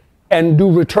stack and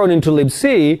do return into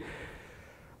libc,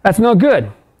 that's not good.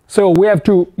 So we have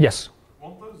to, yes?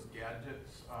 Won't those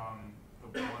gadgets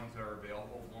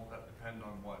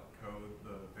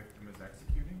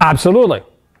Absolutely.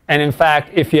 And in fact,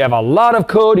 if you have a lot of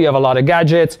code, you have a lot of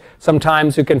gadgets,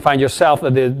 sometimes you can find yourself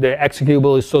that the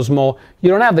executable is so small, you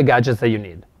don't have the gadgets that you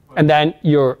need. And then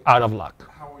you're out of luck.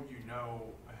 How would you know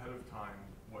ahead of time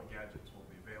what gadgets will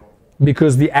be available?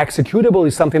 Because the executable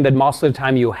is something that most of the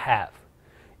time you have.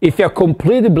 If you're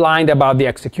completely blind about the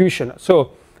execution,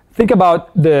 so think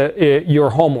about your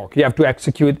homework. You have to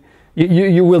execute.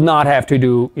 You will not have to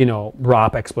do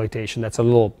ROP exploitation. That's a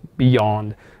little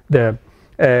beyond the.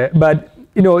 But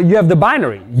you have the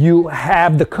binary. You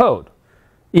have the code.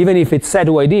 Even if it's set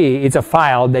to ID, it's a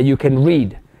file that you can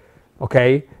read.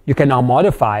 Okay, you cannot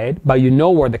modify it, but you know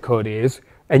where the code is,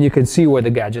 and you can see where the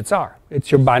gadgets are.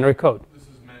 It's your binary code. This is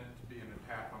meant to be an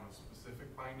attack on a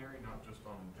specific binary, not just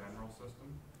on a general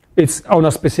system? It's on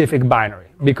a specific binary,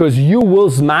 because you will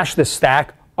smash the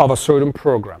stack of a certain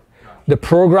program. The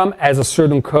program has a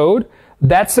certain code.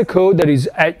 That's the code that is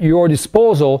at your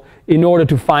disposal in order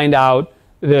to find out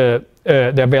the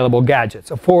available gadgets.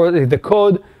 So for the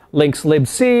code links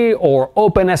libc or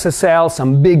OpenSSL,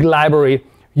 some big library,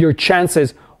 your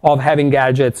chances of having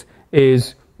gadgets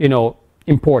is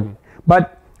important.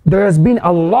 But there has been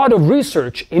a lot of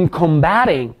research in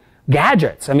combating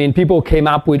gadgets. I mean, people came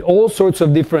up with all sorts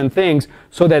of different things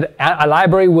so that a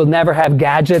library will never have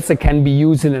gadgets that can be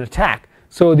used in an attack.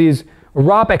 So this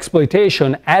ROP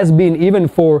exploitation has been, even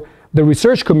for the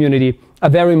research community, a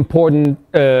very important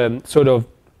sort of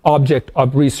object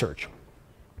of research.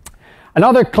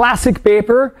 Another classic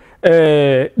paper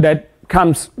that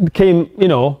came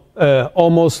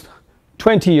almost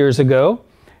 20 years ago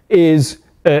is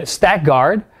stack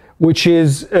guard, which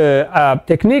is a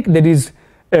technique that is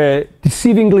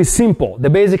deceivingly simple. The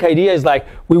basic idea is like,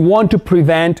 we want to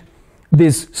prevent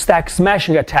this stack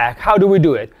smashing attack. How do we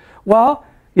do it? Well,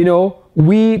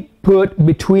 we put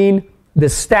between the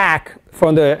stack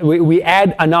we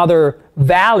add another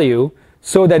value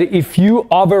so that if you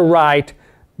overwrite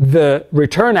the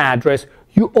return address,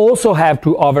 you also have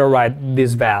to overwrite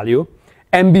this value.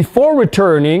 And before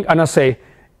returning, I'm going to say,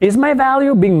 is my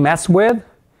value being messed with?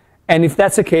 And if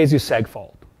that's the case, you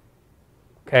segfault.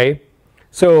 Okay?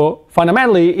 So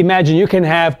fundamentally, imagine you can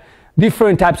have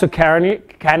different types of canary,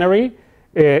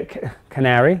 and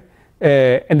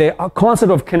the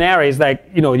concept of canary is like,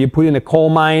 you put in a coal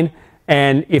mine,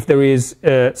 and if there is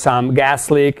some gas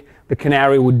leak, the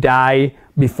canary would die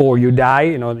before you die.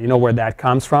 You know where that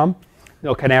comes from.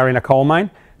 Canary in a coal mine.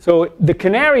 So the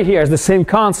canary here is the same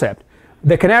concept.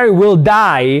 The canary will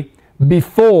die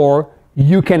before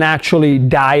you can actually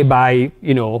die by,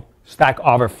 stack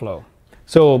overflow.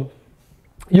 So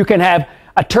you can have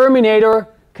a terminator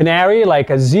canary, like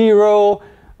a 0,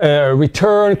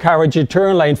 return, coverage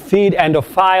return, line feed, end of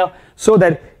file, so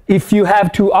that if you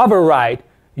have to overwrite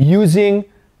using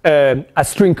a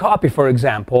string copy, for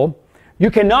example, you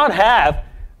cannot have,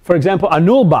 for example, a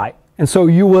null byte, and so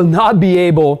you will not be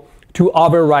able to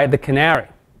overwrite the canary.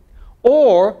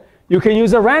 Or you can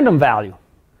use a random value.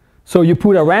 So you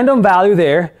put a random value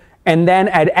there, and then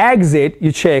at exit,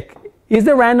 you check, is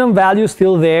the random value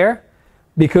still there?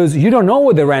 Because you don't know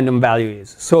what the random value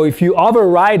is. So if you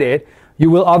overwrite it, you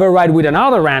will overwrite with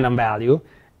another random value,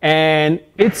 and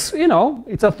it's a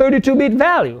 32-bit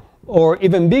value, or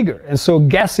even bigger. And so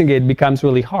guessing it becomes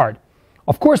really hard.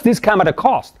 Of course, this comes at a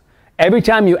cost. Every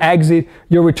time you exit,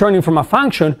 you're returning from a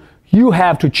function, you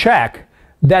have to check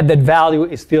that that value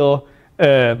is still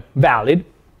valid.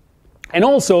 And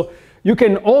also, you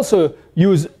can also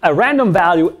use a random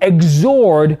value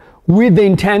XORed with the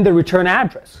intended return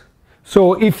address.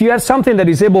 So if you have something that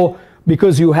is able,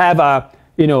 because you have a,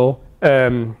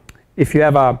 if you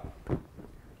have a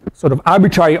sort of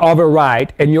arbitrary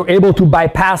override and you're able to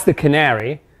bypass the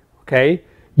canary, okay,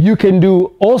 you can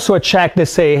do also a check that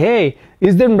say, hey,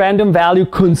 is the random value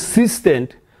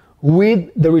consistent with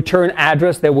the return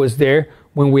address that was there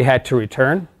when we had to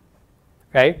return?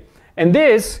 Okay, and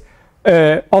this,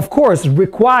 of course,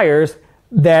 requires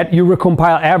that you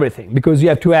recompile everything, because you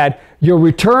have to add your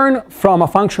return from a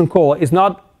function call is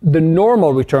not the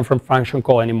normal return from function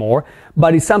call anymore,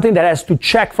 but it's something that has to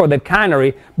check for the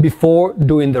canary before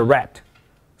doing the ret.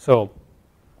 So,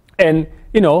 and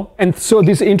so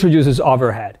this introduces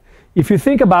overhead. If you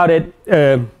think about it,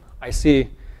 I see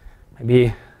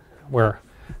maybe we're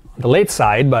on the late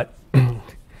side, but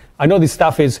I know this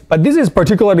stuff is, but this is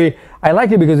particularly, I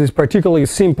like it because it's particularly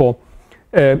simple.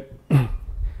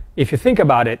 If you think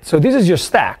about it, so this is your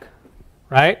stack,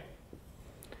 right?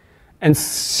 And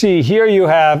see, here you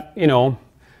have, your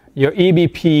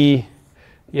EBP,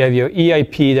 you have your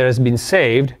EIP that has been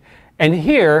saved, and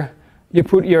here you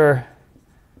put your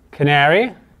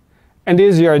canary, and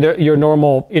this is your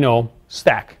normal,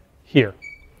 stack here.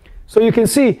 So you can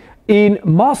see in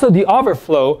most of the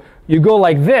overflow, you go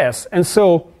like this. And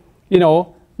so,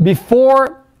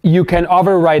 before you can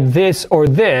override this or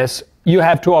this, you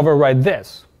have to override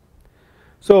this.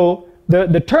 So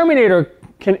the terminator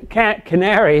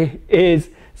canary is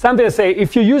something to say,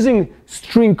 if you're using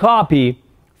string copy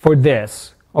for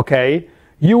this, okay,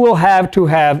 you will have to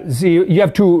have you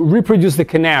have to reproduce the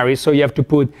canary, so you have to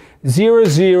put 0,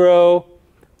 0,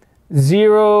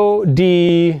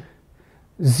 0D,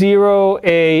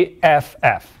 0A, F,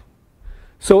 F.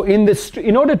 So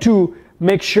in order to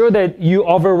make sure that you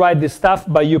override this stuff,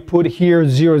 but you put here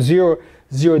 0, 0,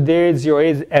 0 there, 0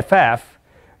 A, F, F,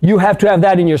 you have to have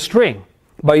that in your string.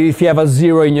 But if you have a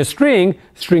 0 in your string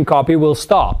copy will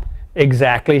stop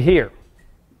exactly here.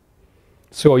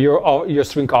 So your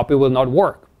string copy will not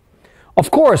work.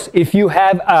 Of course, if you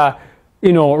have a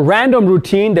random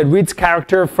routine that reads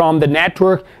character from the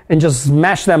network and just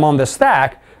smash them on the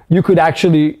stack, you could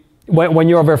actually, when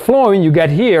you're overflowing, you get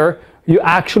here, you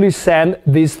actually send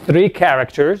these 3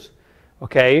 characters,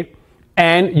 okay,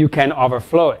 and you can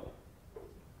overflow it.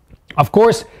 Of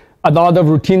course, a lot of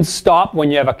routines stop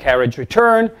when you have a carriage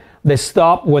return. They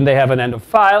stop when they have an end of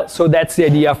file. So that's the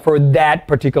idea for that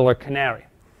particular canary.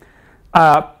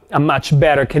 A much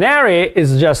better canary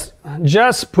is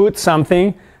just put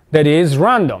something that is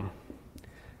random.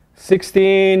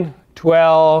 16,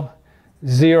 12,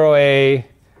 0A,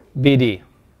 BD.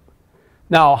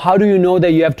 Now, how do you know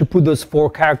that you have to put those 4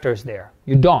 characters there?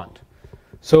 You don't.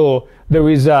 So there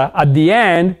is at the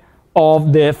end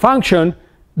of the function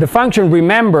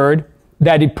remembered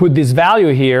that it put this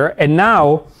value here, and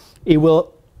now it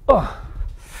will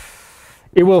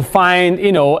find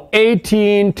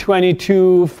 18,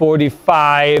 22,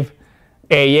 45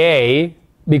 AA,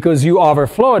 because you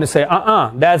overflow it and say,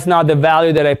 that's not the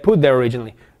value that I put there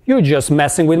originally. You're just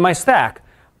messing with my stack.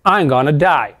 I'm gonna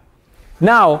die.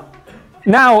 Now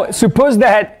suppose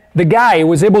that the guy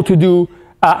was able to do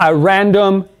a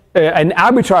random, an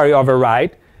arbitrary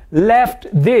override, left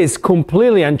this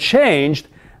completely unchanged,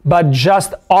 but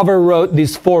just overwrote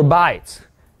these 4 bytes,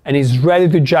 and is ready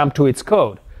to jump to its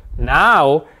code.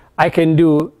 Now I can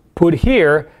put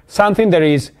here something that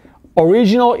is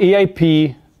original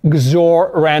EIP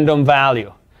XOR random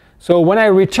value. So when I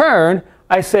return,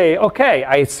 I say, okay,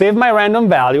 I saved my random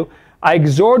value, I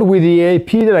XORed with the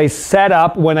EIP that I set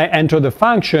up when I enter the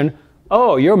function.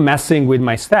 Oh, you're messing with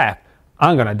my stack.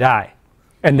 I'm gonna die.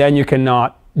 And then you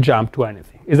cannot jump to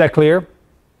anything. Is that clear?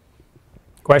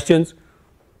 Questions?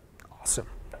 Awesome.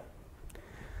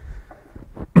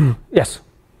 Yes?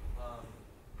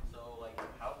 So,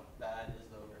 how bad is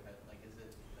the overhead? Is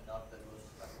it enough that most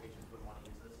applications would want to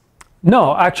use this?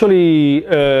 No, actually,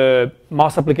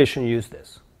 most applications use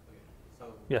this. Okay. So,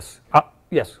 yes.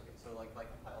 Yes. Okay. So, if I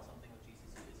compile something with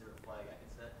GCC, is there a flag I can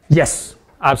set? Yes,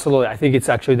 absolutely. I think it's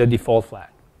actually the default flag.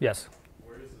 Yes.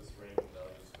 Where is this random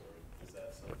value stored? Is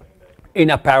that something that... In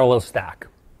a parallel stack.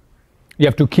 You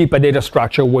have to keep a data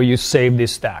structure where you save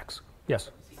these stacks.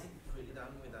 Yes. Is it really done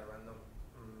with a random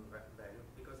value?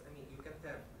 Because you can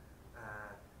have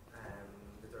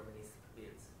deterministic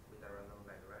builds with a random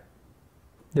value, right?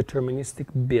 Deterministic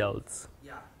builds.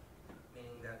 Yeah,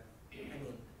 meaning that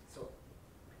so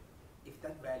if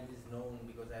that value is known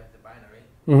because I have the binary,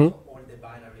 so all the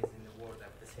binaries in the world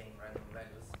have the same random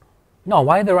values. No,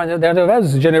 why the random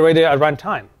values generated at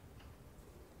runtime?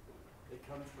 It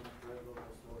comes from thread local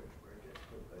storage where it gets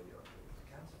put by the operating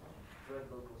system. Thread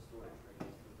local storage where it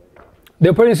gets put by the operating system. The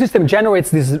operating system generates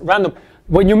this random.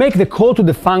 When you make the call to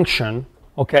the function,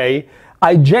 okay,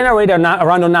 I generate a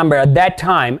random number at that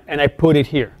time and I put it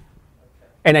here,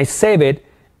 and I save it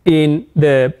in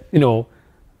the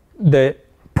the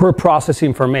per process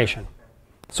information.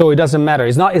 So it doesn't matter.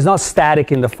 It's not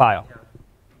static in the file.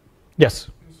 Yes.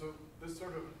 So this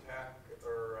sort of attack,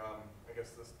 or I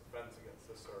guess this defense against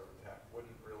this sort of attack,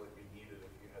 wouldn't really be needed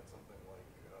if you had something like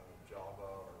Java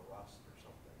or Rust or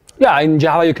something. Right? Yeah, in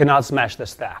Java you cannot smash the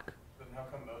stack. Then how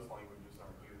come those languages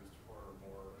aren't used for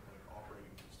more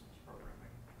operating systems programming?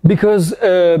 Because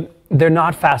they're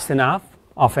not fast enough,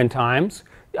 oftentimes.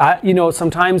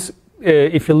 Sometimes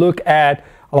if you look at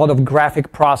a lot of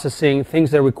graphic processing,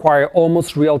 things that require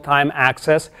almost real-time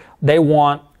access, they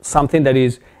want something that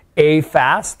is A,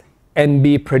 fast, and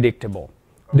B, predictable.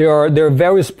 There are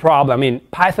various problems.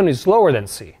 Python is slower than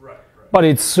C, Right. but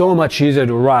it's so much easier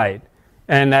to write,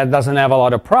 and that doesn't have a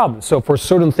lot of problems. So for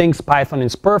certain things, Python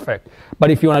is perfect.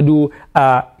 But if you want to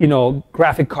do,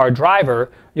 graphic card driver,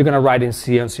 you're going to write in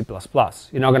C and C++.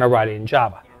 You're not going to write it in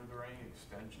Java. And are there any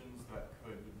extensions that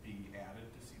could be added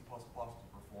to C++ to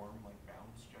perform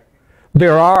bounds checking?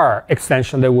 There are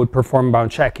extensions that would perform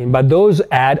bound checking, but those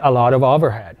add a lot of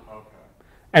overhead. Okay.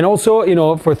 And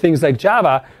also, for things like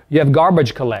Java, you have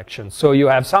garbage collection. So you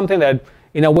have something that,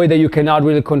 in a way that you cannot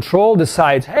really control,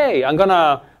 decides, hey, I'm going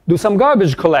to do some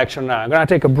garbage collection now. I'm going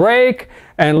to take a break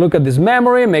and look at this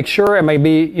memory, make sure, and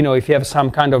maybe, if you have some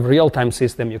kind of real-time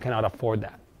system, you cannot afford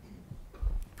that.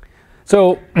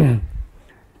 So in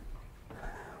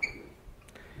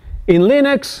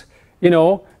Linux,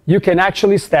 you can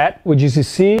actually stack with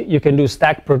GCC. You can do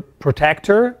stack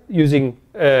protector using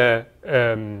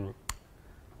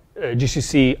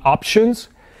GCC options.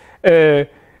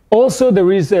 Also,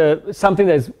 there is something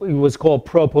that was called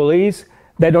Propolis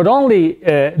that not only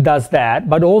does that,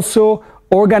 but also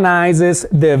organizes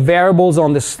the variables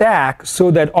on the stack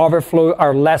so that overflow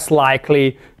are less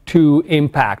likely to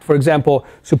impact. For example,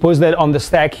 suppose that on the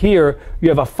stack here, you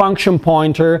have a function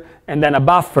pointer and then a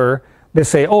buffer. They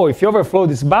say, oh, if you overflow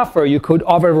this buffer, you could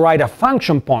override a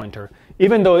function pointer.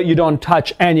 Even though you don't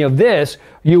touch any of this,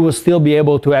 you will still be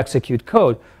able to execute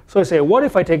code. So I say, what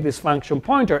if I take this function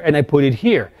pointer and I put it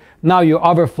here? Now your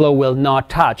overflow will not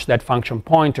touch that function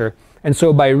pointer. And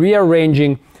so by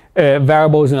rearranging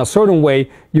variables in a certain way,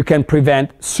 you can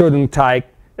prevent certain type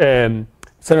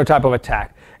of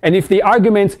attack. And if the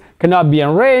arguments cannot be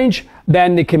arranged,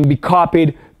 then they can be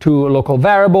copied to local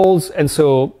variables. And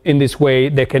so in this way,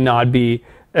 they cannot be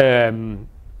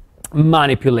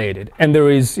manipulated. And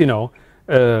there is,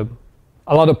 a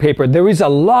lot of paper. There is a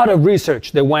lot of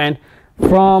research that went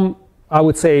from, I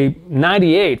would say,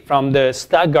 98, from the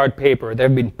StackGuard paper. There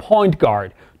have been point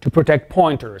guard to protect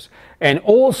pointers, and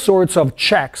all sorts of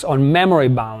checks on memory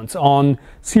bounds, on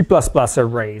C++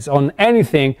 arrays, on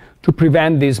anything to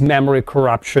prevent these memory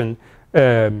corruption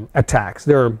attacks.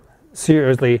 There are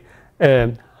seriously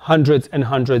hundreds and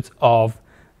hundreds of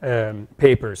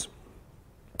papers.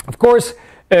 Of course,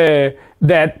 the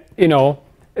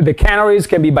canaries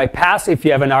can be bypassed if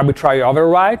you have an arbitrary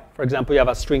override. For example, you have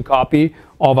a string copy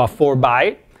of a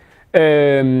 4-byte.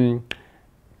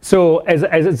 So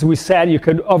as we said, you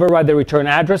could override the return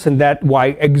address, and that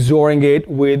why XORing it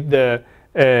with the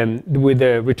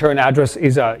return address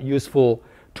is a useful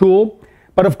tool.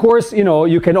 But of course,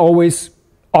 you can always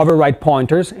override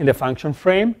pointers in the function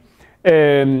frame.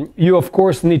 You of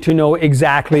course need to know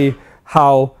exactly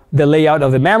how the layout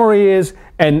of the memory is,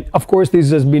 and of course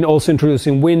this has been also introduced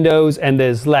in Windows, and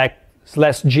the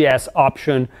 /GS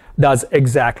option does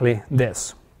exactly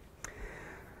this.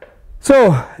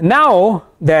 So now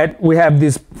that we have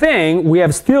this thing, we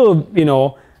have still,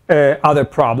 other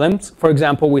problems. For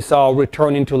example, we saw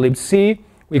returning to libc.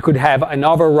 We could have an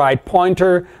override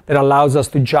pointer that allows us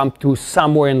to jump to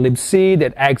somewhere in libc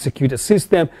that execute a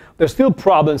system. There's still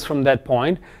problems from that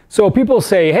point. So people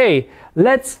say, hey,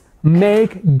 let's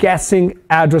make guessing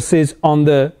addresses in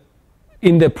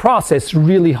the process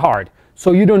really hard,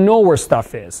 so you don't know where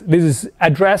stuff is. This is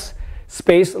address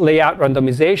space layout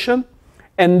randomization.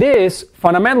 And this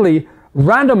fundamentally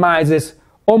randomizes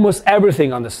almost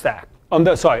everything on the stack, in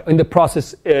the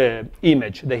process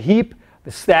image, the heap,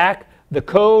 the stack, the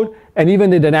code, and even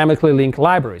the dynamically linked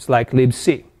libraries like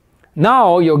libc.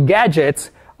 Now your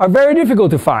gadgets are very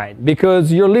difficult to find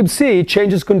because your libc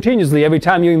changes continuously every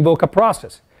time you invoke a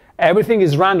process. Everything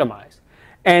is randomized.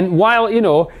 And while,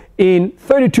 in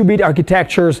 32-bit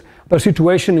architectures, there's a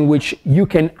situation in which you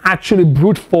can actually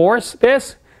brute force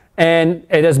this. And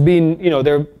it has been,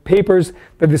 there are papers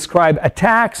that describe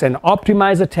attacks and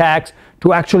optimize attacks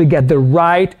to actually get the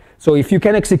right. So if you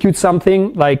can execute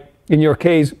something, like in your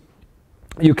case,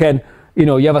 you can, you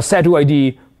have a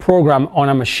set2id program on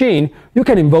a machine, you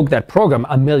can invoke that program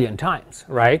 1,000,000 times,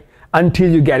 right?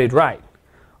 Until you get it right.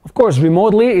 Of course,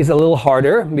 remotely is a little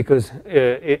harder because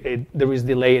there is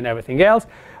delay and everything else.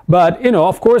 But,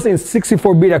 of course, in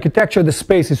 64-bit architecture, the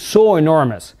space is so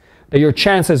enormous that your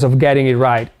chances of getting it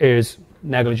right is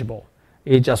negligible.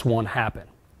 It just won't happen,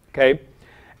 okay?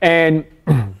 And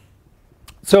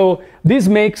so this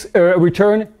makes a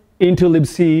return into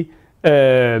libc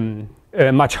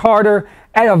much harder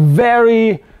at a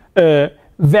very,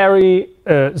 very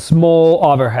small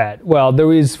overhead. Well,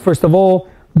 there is, first of all,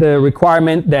 the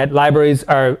requirement that libraries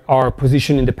are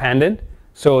position independent.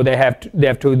 So they have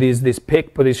to this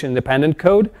pick position independent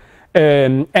code.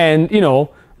 And,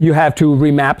 you have to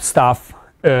remap stuff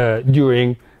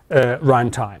during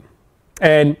runtime.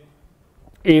 And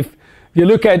if you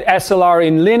look at SLR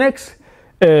in Linux,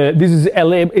 this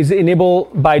is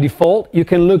enabled by default. You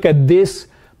can look at this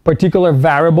particular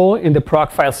variable in the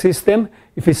proc file system.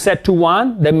 If it's set to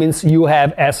 1, that means you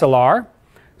have SLR.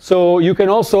 So you can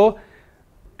also,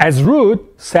 as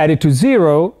root, set it to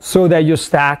 0 so that your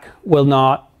stack will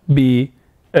not be,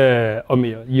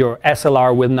 your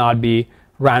SLR will not be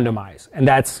randomized. And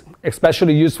that's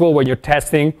especially useful when you're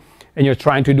testing and you're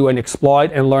trying to do an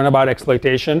exploit and learn about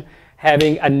exploitation,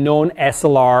 having a known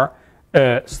SLR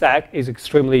stack is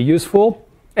extremely useful.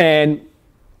 And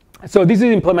so this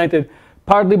is implemented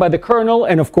partly by the kernel,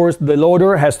 and of course the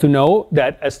loader has to know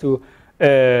that as to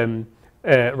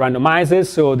randomize it.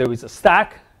 So there is a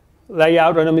stack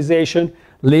layout randomization,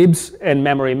 libs and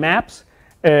memory maps,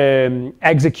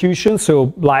 execution,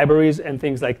 so libraries and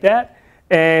things like that.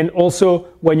 And also,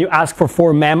 when you ask for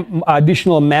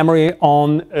additional memory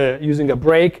on using a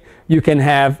break, you can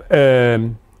have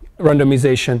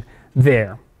randomization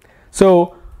there.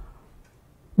 So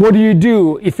what do you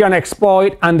do if you're an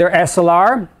exploit under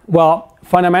SLR? Well,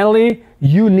 fundamentally,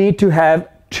 you need to have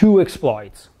two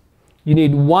exploits. You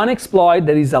need one exploit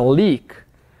that is a leak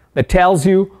that tells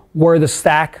you where the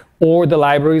stack or the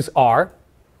libraries are,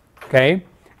 okay?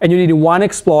 And you need one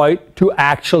exploit to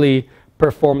actually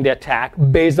perform the attack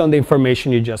based on the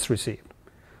information you just received.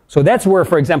 So that's where,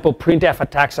 for example, printf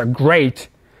attacks are great,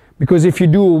 because if you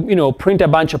do, print a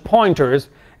bunch of pointers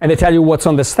and they tell you what's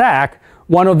on the stack,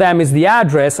 one of them is the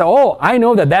address. Oh, I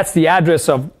know that that's the address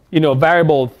of,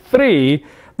 variable 3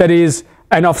 that is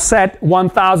an offset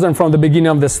 1000 from the beginning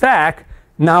of the stack.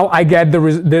 Now I get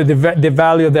the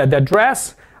value of that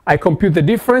address. I compute the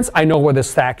difference. I know where the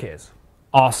stack is.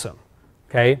 Awesome.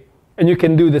 Okay? And you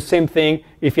can do the same thing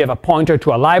if you have a pointer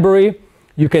to a library.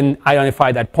 You can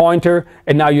identify that pointer,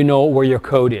 and now you know where your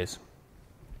code is.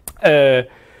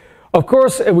 Of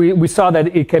course, we saw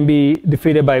that it can be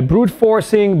defeated by brute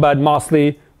forcing, but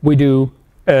mostly we do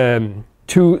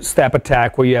two-step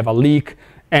attack where you have a leak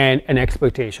and an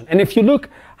exploitation. And if you look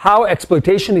how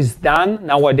exploitation is done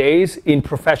nowadays in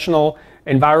professional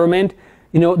environment,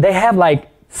 they have like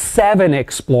 7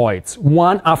 exploits,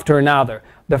 one after another.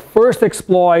 The first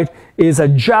exploit is a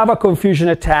Java confusion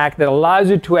attack that allows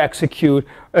you to execute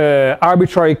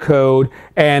arbitrary code.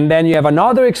 And then you have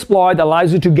another exploit that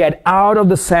allows you to get out of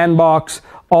the sandbox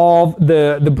of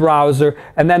the browser.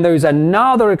 And then there is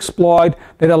another exploit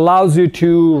that allows you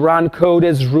to run code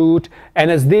as root.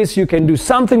 And as this, you can do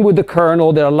something with the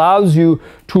kernel that allows you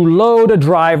to load a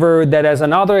driver that has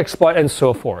another exploit, and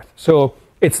so forth. So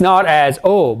it's not as,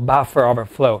 buffer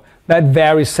overflow. That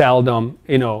very seldom,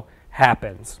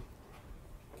 happens.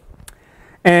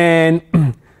 And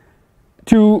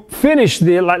to finish,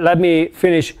 let me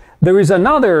finish. There is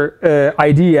another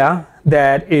idea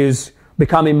that is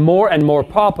becoming more and more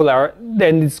popular,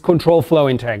 and it's control flow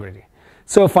integrity.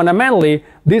 So fundamentally,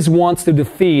 this wants to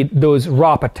defeat those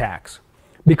ROP attacks.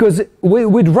 Because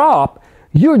with ROP,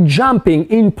 you're jumping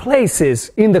in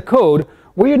places in the code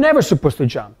where you're never supposed to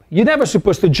jump. You're never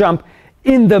supposed to jump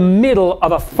in the middle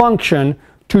of a function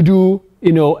to do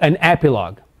an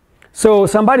epilogue. So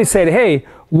somebody said, hey,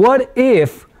 what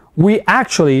if we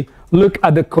actually look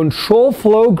at the control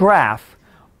flow graph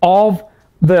of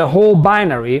the whole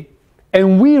binary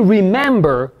and we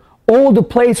remember all the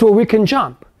places where we can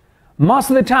jump?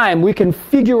 Most of the time, we can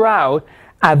figure out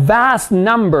a vast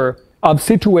number of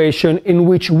situations in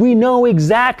which we know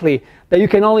exactly that you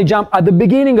can only jump at the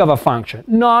beginning of a function,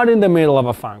 not in the middle of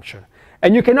a function.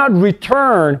 And you cannot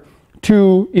return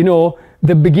to,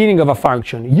 the beginning of a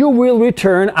function. You will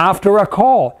return after a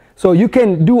call. So you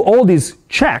can do all these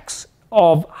checks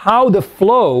of how the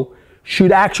flow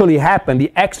should actually happen,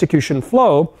 the execution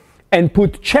flow, and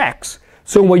put checks.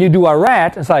 So when you do a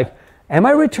ret, it's like, am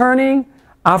I returning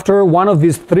after one of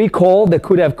these 3 calls that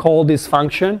could have called this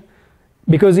function?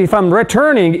 Because if I'm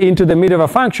returning into the middle of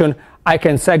a function, I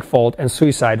can segfault and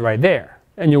suicide right there.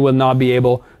 And you will not be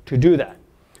able to do that.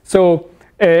 So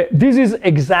this is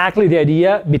exactly the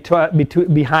idea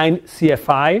behind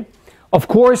CFI. Of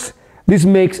course, this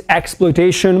makes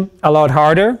exploitation a lot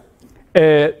harder.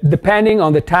 Depending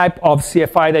on the type of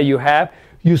CFI that you have,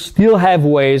 you still have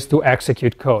ways to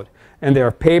execute code. And there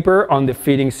are papers on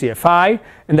defeating CFI,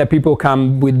 and that people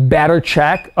come with better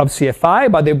check of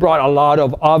CFI, but they brought a lot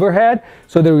of overhead.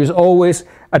 So there is always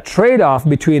a trade-off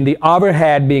between the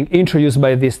overhead being introduced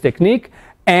by this technique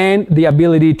and the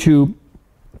ability to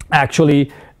actually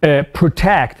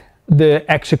protect the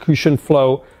execution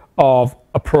flow of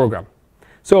a program.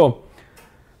 So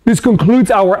this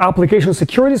concludes our application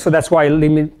security. So that's why I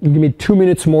give me 2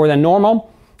 minutes more than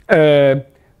normal.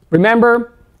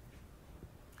 Remember,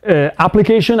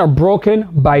 applications are broken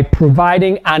by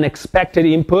providing unexpected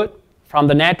input from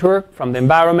the network, from the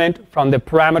environment, from the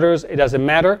parameters. It doesn't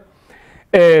matter.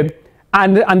 And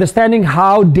understanding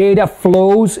how data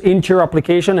flows into your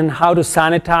application and how to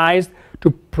sanitize to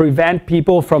prevent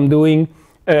people from doing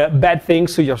bad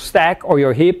things to your stack or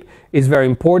your heap is very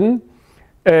important.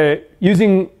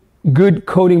 Using good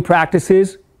coding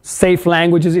practices, safe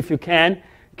languages if you can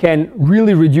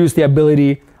really reduce the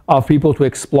ability of people to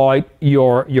exploit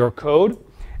your code.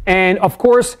 And of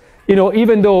course,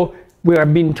 even though we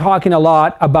have been talking a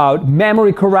lot about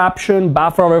memory corruption,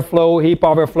 buffer overflow, heap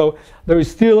overflow, there is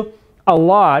still a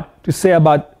lot to say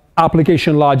about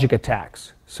application logic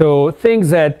attacks. So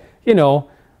things that,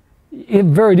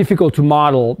 very difficult to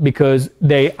model because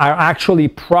they are actually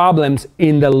problems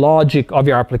in the logic of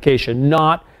your application,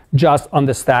 not just on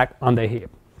the stack, on the heap.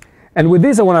 And with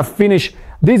this, I want to finish.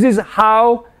 This is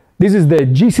the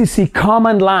GCC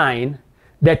command line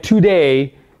that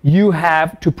today you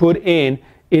have to put in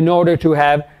order to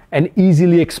have an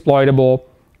easily exploitable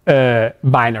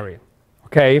binary.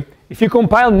 Okay? If you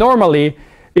compile normally,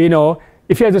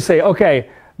 if you have to say, okay,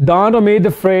 don't omit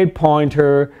the freight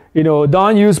pointer,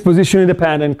 don't use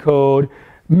position-independent code,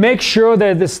 make sure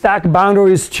that the stack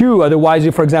boundary is 2, otherwise,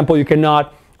 for example, you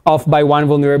cannot off-by-1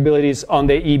 vulnerabilities on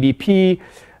the EBP.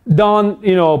 Don't,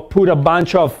 put a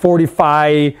bunch of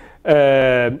 45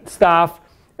 stuff,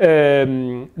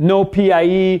 no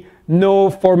PIE, no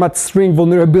format string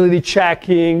vulnerability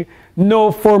checking,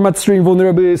 no format string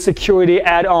vulnerability security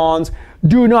add-ons.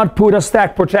 Do not put a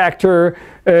stack protector.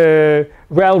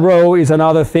 Rel-row is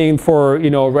another thing for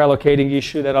relocating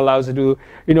issue that allows you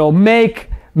to make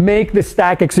the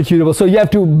stack executable. So you have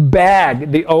to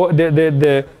beg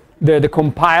the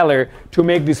compiler to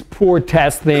make this poor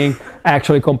test thing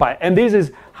actually compile. And this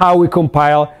is how we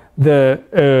compile the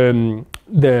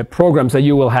programs that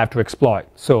you will have to exploit.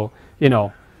 So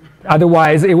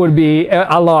otherwise it would be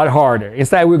a lot harder.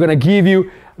 Instead, we're going to give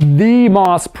you the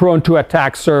most prone to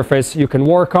attack surface you can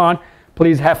work on.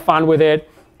 Please have fun with it.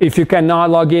 If you cannot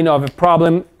log in or have a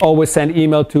problem, always send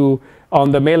email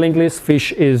on the mailing list.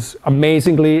 Fish is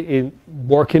amazingly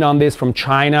working on this from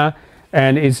China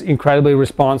and is incredibly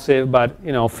responsive, but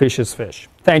Fish is Fish.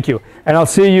 Thank you. And I'll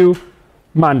see you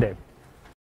Monday.